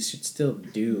it, he should still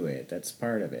do it. That's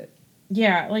part of it.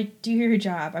 Yeah, like, do your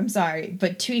job. I'm sorry,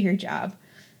 but do your job.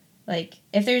 Like,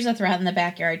 if there's a threat in the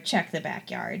backyard, check the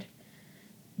backyard.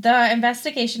 The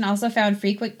investigation also found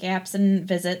frequent gaps in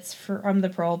visits from the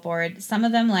parole board, some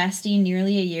of them lasting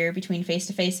nearly a year between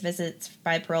face-to-face visits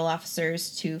by parole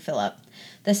officers to Philip.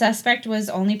 The suspect was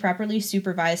only properly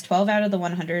supervised 12 out of the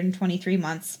 123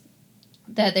 months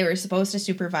that they were supposed to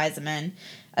supervise him in,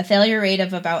 a failure rate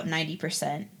of about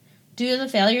 90%. Due to the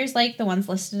failures like the ones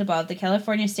listed above, the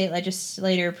California state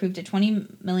legislature approved a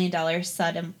 $20 million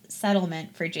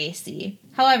settlement for JC.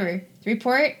 However, the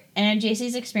report and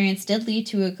JC's experience did lead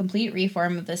to a complete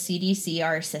reform of the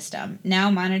CDCR system. Now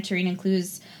monitoring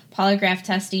includes polygraph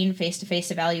testing,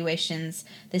 face-to-face evaluations.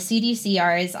 The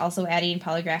CDCR is also adding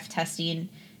polygraph testing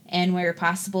and, where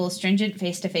possible, stringent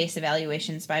face-to-face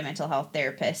evaluations by mental health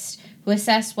therapists who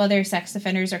assess whether sex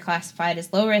offenders are classified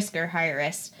as low risk or high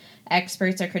risk.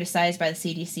 Experts are criticized by the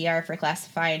CDCR for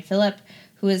classifying Philip,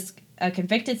 who is a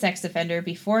convicted sex offender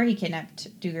before he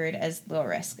kidnapped Dugard, as low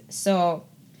risk. So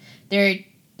they're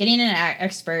getting in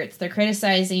experts, they're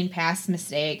criticizing past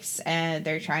mistakes, and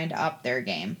they're trying to up their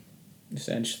game.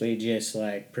 Essentially, just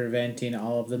like preventing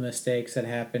all of the mistakes that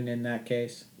happened in that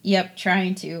case. Yep,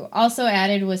 trying to. Also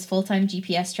added was full-time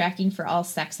GPS tracking for all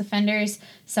sex offenders.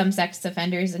 Some sex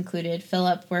offenders included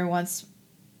Philip were once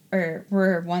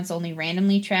only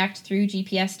randomly tracked through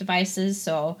GPS devices,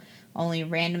 so only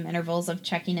random intervals of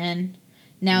checking in.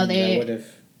 Now that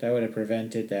would have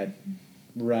prevented that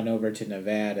run over to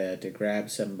Nevada to grab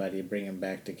somebody, bring him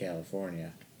back to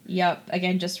California. Yep,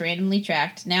 again, just randomly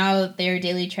tracked. Now there are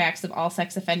daily tracks of all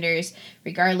sex offenders,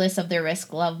 regardless of their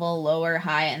risk level, low or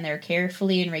high, and they're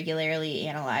carefully and regularly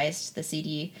analyzed, the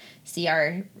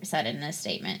CDCR said in a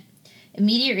statement.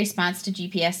 Immediate response to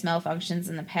GPS malfunctions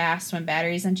in the past, when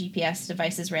batteries on GPS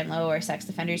devices ran low or sex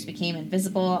offenders became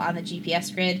invisible on the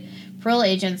GPS grid, parole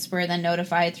agents were then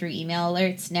notified through email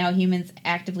alerts. Now humans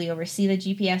actively oversee the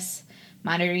GPS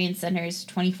monitoring centers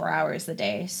 24 hours a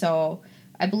day. So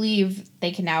I believe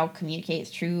they can now communicate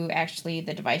through actually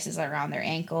the devices around their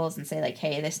ankles and say like,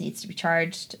 hey, this needs to be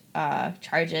charged,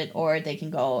 charge it, or they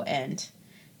can go and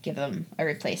give them a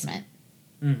replacement.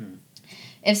 Mm-hmm.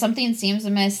 If something seems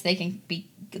amiss, they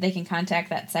can contact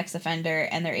that sex offender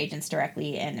and their agents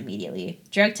directly and immediately.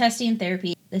 Drug testing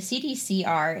therapy. The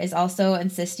CDCR is also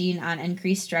insisting on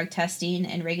increased drug testing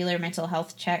and regular mental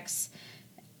health checks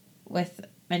with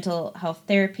mental health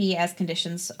therapy as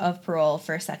conditions of parole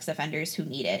for sex offenders who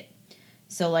need it.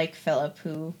 So like Philip,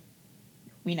 who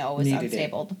we know was Needed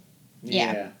unstable.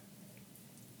 Yeah.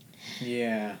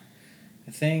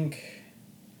 I think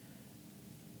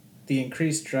the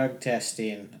increased drug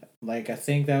testing, like, I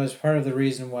think that was part of the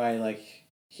reason why, like,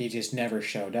 he just never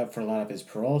showed up for a lot of his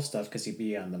parole stuff, because he'd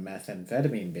be on the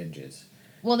methamphetamine binges.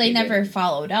 Well, they never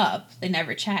followed up. They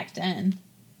never checked in.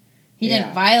 He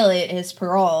didn't violate his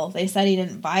parole. They said he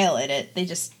didn't violate it. They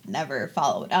just never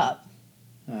followed up.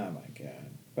 Oh, my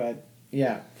God. But,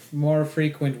 yeah, more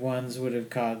frequent ones would have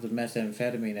caught the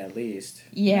methamphetamine at least.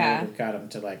 Yeah. Would have got him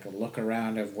to, like, look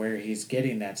around of where he's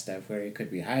getting that stuff, where he could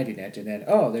be hiding it, and then,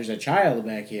 oh, there's a child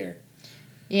back here.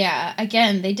 Yeah,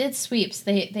 again, they did sweeps.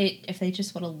 They if they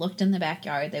just would have looked in the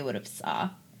backyard, they would have saw.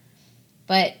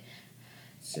 But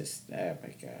it's just, oh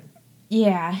my God.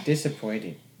 Yeah.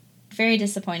 Disappointing. Very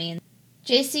disappointing.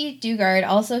 J.C. Dugard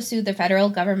also sued the federal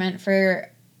government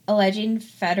for alleging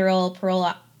federal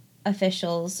parole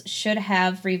officials should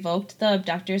have revoked the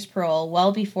abductor's parole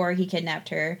well before he kidnapped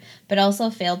her, but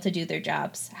also failed to do their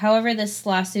jobs. However, this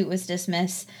lawsuit was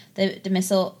dismissed. The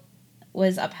dismissal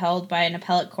was upheld by an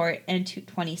appellate court in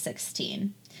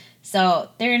 2016. So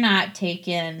they're not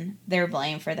taking their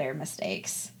blame for their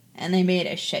mistakes. And they made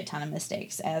a shit ton of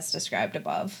mistakes, as described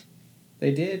above.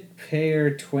 They did pay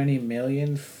her $20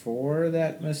 million for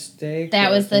that mistake.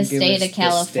 That was the state of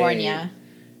California,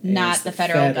 not the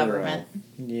federal government.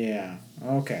 Yeah.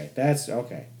 Okay. That's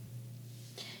okay.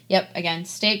 Yep. Again,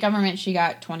 state government, she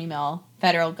got 20 mil.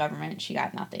 Federal government, she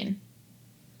got nothing.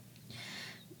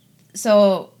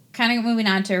 So, kind of moving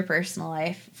on to her personal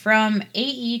life. From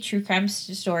AE True Crime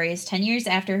Stories, 10 years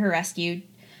after her rescue,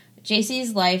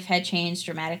 JC's life had changed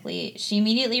dramatically. She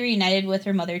immediately reunited with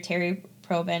her mother, Terry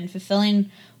Probin,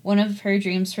 fulfilling one of her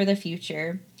dreams for the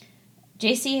future.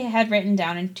 JC had written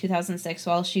down in 2006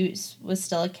 while she was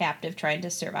still a captive trying to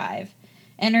survive.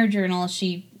 In her journal,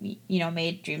 she,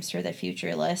 made dreams for the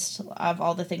future list of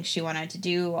all the things she wanted to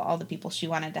do, all the people she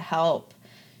wanted to help.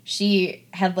 She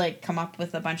had, come up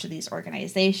with a bunch of these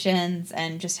organizations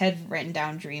and just had written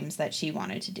down dreams that she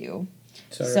wanted to do.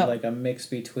 Sort of like a mix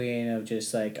between of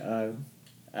just what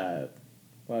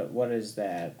is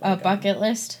that? A bucket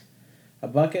list? A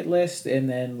bucket list, and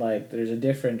then there's a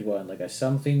different one, like a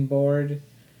something board,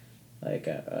 like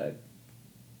a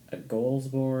goals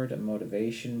board, a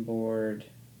motivation board,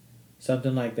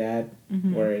 something like that,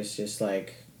 where it's just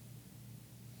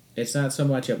it's not so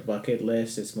much a bucket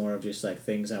list, it's more of just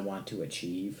things I want to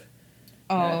achieve.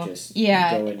 Not just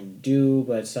go and do,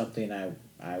 but something I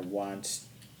want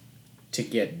to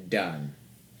get done.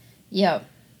 Yep.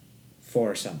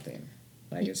 For something.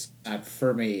 It's not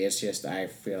for me, it's just I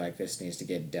feel like this needs to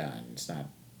get done. It's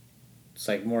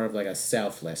more of a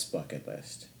selfless bucket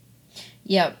list.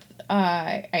 Yep.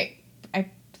 I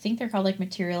think they're called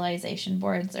materialization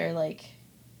boards or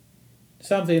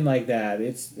something like that.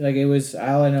 It's it was,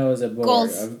 all I know is a board.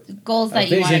 Goals that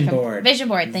you want to vision board. Vision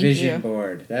board, thank you. Vision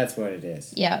board, that's what it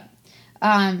is. Yeah.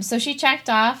 So she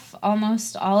checked off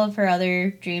almost all of her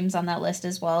other dreams on that list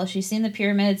as well. She's seen the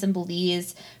pyramids in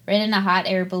Belize, ridden a hot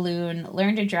air balloon,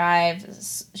 learned to drive.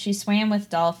 She swam with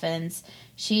dolphins.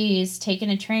 She's taken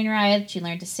a train ride. She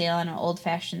learned to sail on an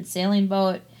old-fashioned sailing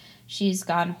boat. She's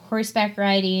gone horseback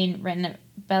riding, ridden a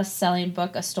best-selling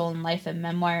book, A Stolen Life and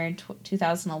Memoir, in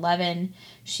 2011.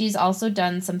 She's also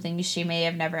done some things she may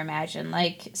have never imagined,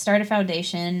 like start a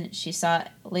foundation. She saw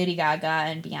Lady Gaga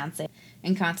and Beyonce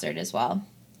in concert as well.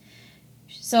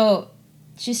 So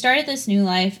she started this new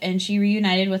life, and she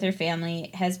reunited with her family.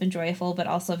 It has been joyful, but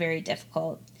also very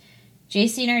difficult.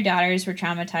 JC and her daughters were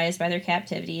traumatized by their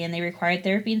captivity, and they required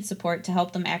therapy and support to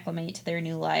help them acclimate to their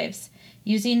new lives.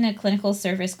 Using a clinical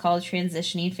service called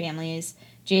Transitioning Families,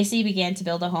 JC began to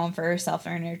build a home for herself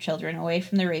and her children away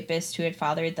from the rapist who had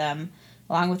fathered them,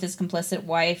 along with his complicit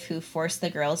wife who forced the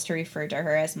girls to refer to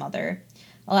her as mother.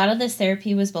 A lot of this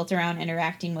therapy was built around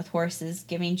interacting with horses,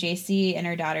 giving JC and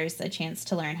her daughters a chance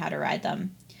to learn how to ride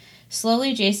them.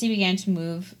 Slowly, JC began to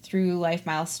move through life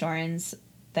milestones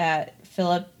that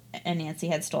Philip and Nancy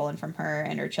had stolen from her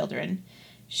and her children.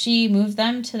 She moved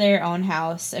them to their own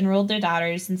house, enrolled their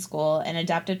daughters in school, and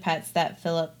adopted pets that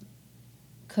Philip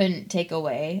couldn't take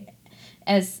away,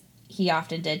 as he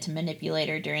often did to manipulate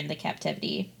her during the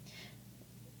captivity.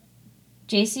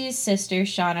 JC's sister,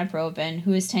 Shauna Probin,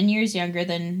 who is 10 years younger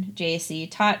than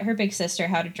JC, taught her big sister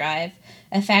how to drive,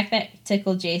 a fact that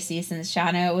tickled JC since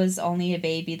Shauna was only a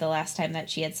baby the last time that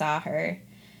she had saw her.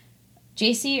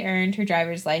 JC earned her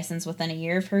driver's license within a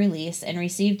year of her release and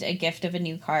received a gift of a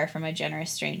new car from a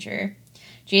generous stranger.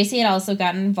 JC had also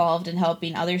gotten involved in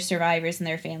helping other survivors and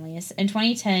their families. In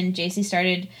 2010, JC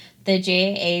started the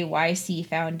JAYC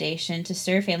Foundation to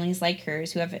serve families like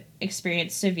hers who have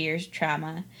experienced severe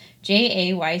trauma.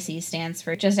 JAYC stands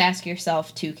for Just Ask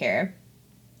Yourself to Care.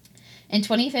 In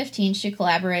 2015, she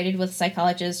collaborated with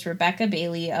psychologist Rebecca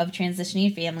Bailey of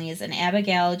Transitioning Families and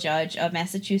Abigail Judge of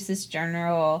Massachusetts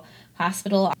General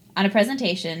Hospital on a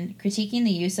presentation critiquing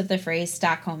the use of the phrase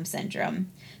Stockholm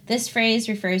Syndrome. This phrase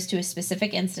refers to a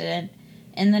specific incident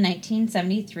in the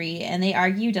 1973, and they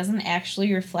argue doesn't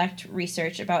actually reflect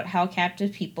research about how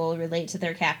captive people relate to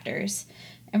their captors.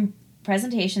 In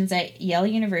presentations at Yale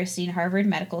University and Harvard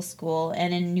Medical School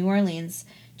and in New Orleans,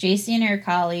 JC and her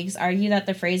colleagues argue that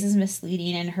the phrase is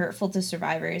misleading and hurtful to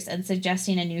survivors and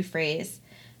suggesting a new phrase,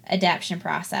 adaptation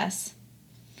process.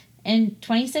 In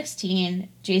 2016,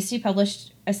 JC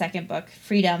published a second book,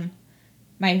 Freedom,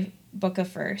 My Book of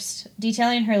First,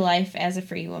 detailing her life as a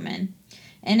free woman.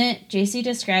 In it, JC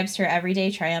describes her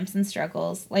everyday triumphs and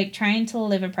struggles, like trying to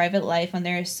live a private life when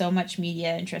there is so much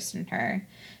media interest in her.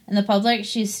 In the public,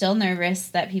 she's still nervous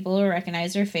that people will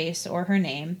recognize her face or her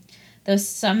name, though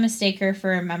some mistake her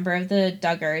for a member of the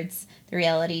Duggards, the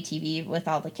reality TV with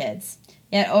all the kids.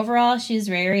 Yet overall, she's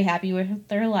very happy with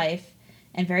her life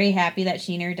and very happy that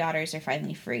she and her daughters are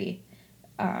finally free.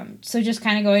 So just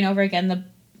kind of going over again, the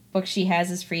book she has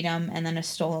is Freedom and then A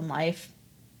Stolen Life.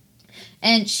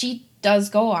 And she does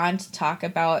go on to talk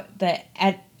about the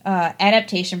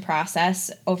adaptation process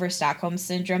over Stockholm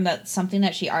Syndrome. That's something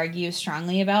that she argues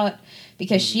strongly about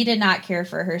because she did not care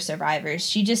for her survivors.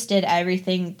 She just did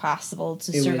everything possible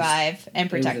to survive and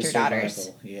protect her daughters.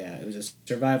 Yeah, it was a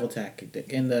survival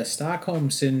tactic. In the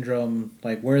Stockholm Syndrome,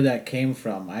 like where that came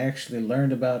from, I actually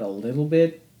learned about a little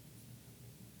bit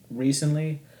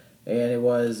recently, and it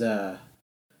was a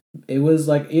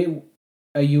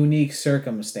unique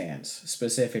circumstance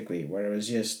specifically where it was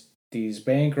just these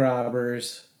bank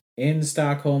robbers in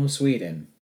Stockholm, Sweden,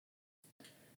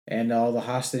 and all the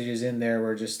hostages in there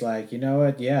were just like, you know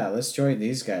what, yeah, let's join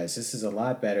these guys. This is a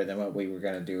lot better than what we were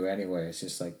going to do anyway. It's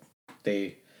just like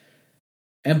they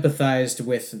empathized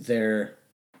with their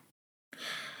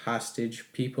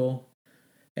hostage people,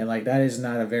 and like that is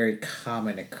not a very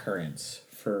common occurrence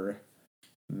for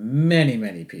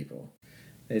many people.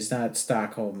 It's not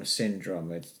Stockholm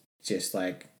Syndrome. It's just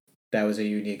like that was a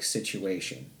unique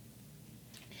situation.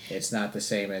 It's not the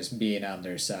same as being on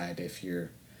their side if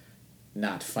you're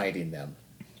not fighting them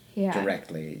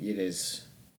directly. It is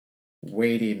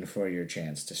waiting for your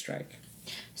chance to strike.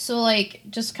 So, like,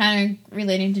 just kind of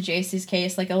relating to JC's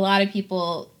case, like, a lot of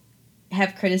people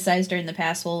have criticized her in the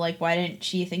past, well, like, why didn't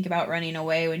she think about running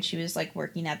away when she was, like,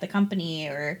 working at the company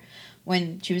or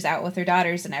when she was out with her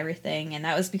daughters and everything? And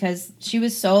that was because she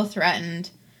was so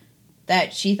threatened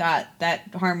that she thought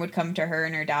that harm would come to her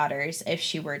and her daughters if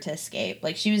she were to escape.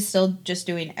 Like, she was still just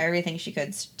doing everything she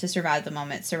could to survive the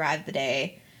moment, survive the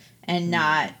day, and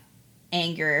not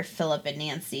anger Philip and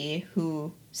Nancy,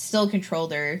 who still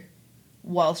controlled her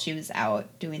while she was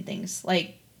out doing things.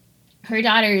 Like, her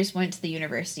daughters went to the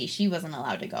university. She wasn't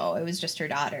allowed to go. It was just her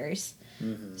daughters.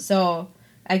 Mm-hmm. So,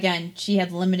 again, she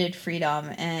had limited freedom,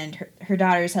 and her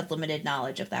daughters had limited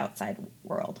knowledge of the outside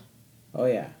world. Oh,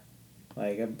 yeah.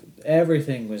 Like,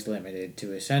 everything was limited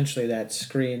to essentially that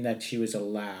screen that she was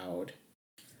allowed.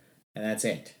 And that's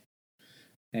it.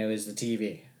 And it was the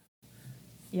TV.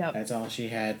 Yep. That's all she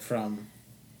had from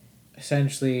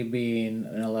essentially being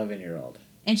an 11-year-old.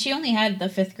 And she only had the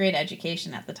 5th grade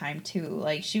education at the time too.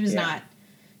 Like she was not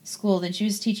schooled, and she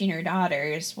was teaching her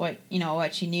daughters what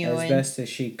she knew as best as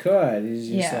she could. It's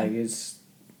just like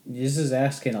this is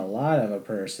asking a lot of a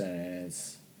person, and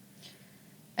it's.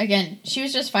 Again, she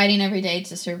was just fighting every day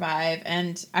to survive,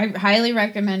 and I highly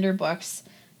recommend her books.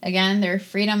 Again, they're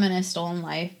Freedom in a Stolen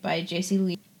Life by J.C.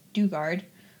 Lee Dugard.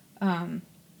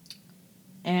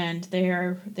 And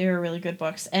they're really good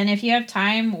books. And if you have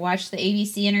time, watch the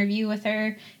ABC interview with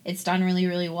her. It's done really,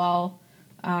 really well.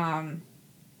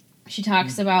 She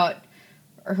talks about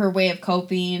her way of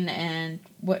coping and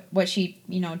what she,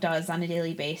 does on a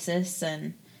daily basis,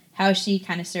 and how she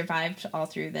kind of survived all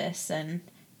through this and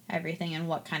everything, and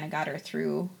what kind of got her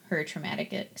through her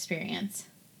traumatic experience.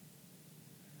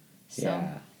 So.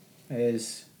 Yeah.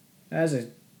 That's a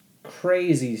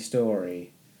crazy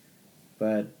story.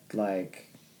 But, like,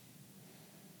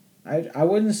 I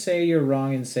wouldn't say you're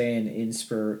wrong in saying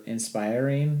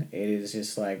inspiring. It is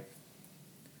just, like,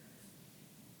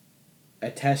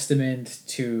 a testament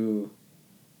to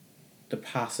the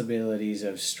possibilities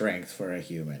of strength for a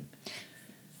human.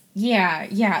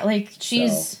 Yeah. Like,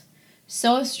 she's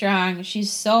so strong.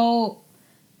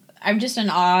 I'm just in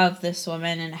awe of this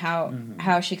woman and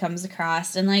how she comes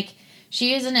across. And, like,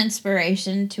 she is an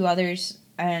inspiration to others.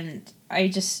 And I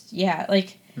just,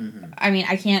 I mean,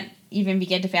 I can't even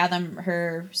begin to fathom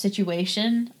her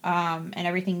situation and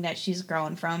everything that she's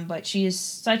grown from. But she is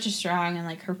such a strong, and,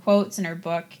 like, her quotes in her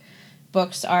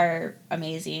books are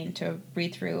amazing to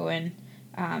read through. And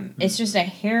it's just a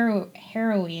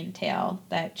harrowing tale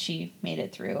that she made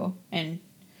it through. And,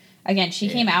 again, she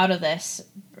came out of this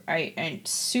and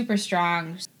super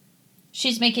strong.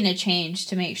 She's making a change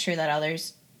to make sure that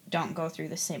others don't go through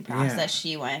the same process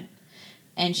she went.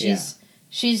 And she's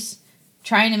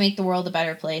trying to make the world a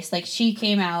better place. Like, she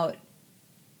came out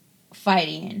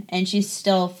fighting, and she's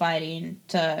still fighting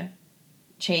to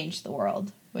change the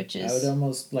world, which is... I would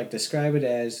almost, like, describe it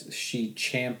as she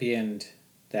championed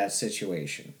that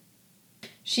situation.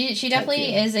 She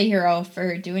definitely is a hero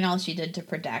for doing all she did to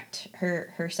protect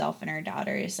herself and her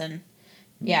daughters, and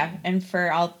and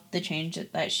for all the change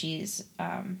that she's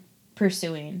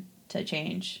pursuing to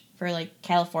change for, like,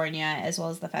 California as well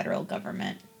as the federal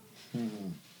government.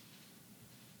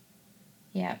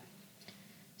 Yeah.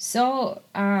 So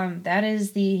that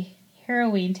is the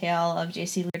harrowing tale of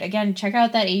J.C. Lord. Again, check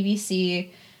out that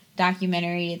ABC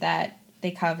documentary that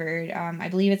they covered. I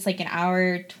believe it's like an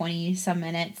hour, 20 some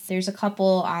minutes. There's a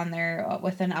couple on there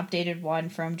with an updated one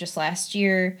from just last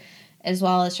year, as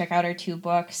well as check out her 2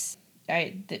 books.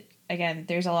 Again,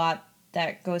 there's a lot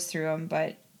that goes through them,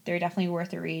 but they're definitely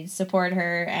worth a read. Support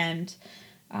her, and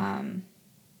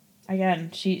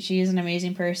again, she is an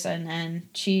amazing person, and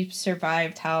she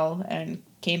survived hell and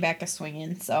came back a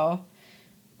swinging. So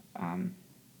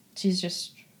she's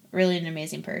just really an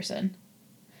amazing person.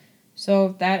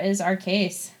 So that is our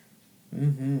case.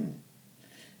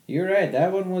 You're right.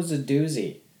 That one was a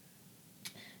doozy.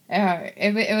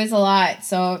 It was a lot.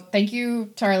 So thank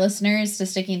you to our listeners to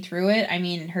sticking through it. I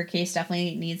mean, her case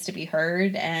definitely needs to be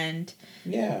heard, and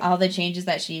all the changes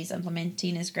that she's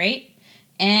implementing is great.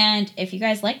 And if you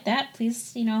guys like that,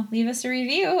 please, leave us a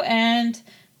review, and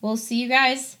we'll see you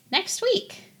guys next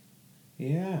week.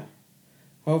 Yeah.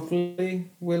 Hopefully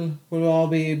we'll all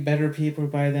be better people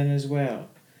by then as well.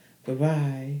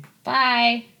 Bye-bye.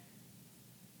 Bye.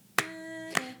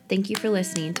 Thank you for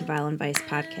listening to Violent Vice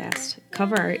Podcast.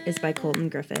 Cover art is by Colton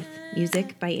Griffith,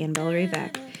 music by Annabelle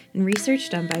Rayvac, and research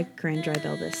done by Corinne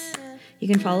Drybilbis. You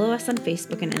can follow us on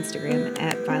Facebook and Instagram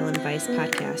at Violent Vice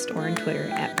Podcast, or on Twitter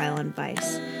at Violent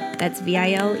Vice. That's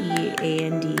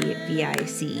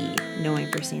VILEANDVICE, no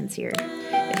ampersands here.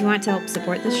 If you want to help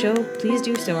support the show, please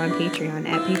do so on Patreon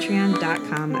at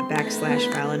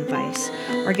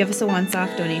patreon.com/ViolentVice, or give us a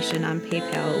once-off donation on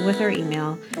PayPal with our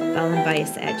email,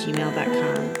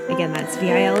 violentvice@gmail.com. Again, that's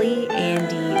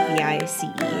VILEANDVICE,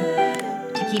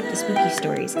 to keep the spooky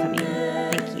stories coming.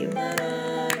 Thank you.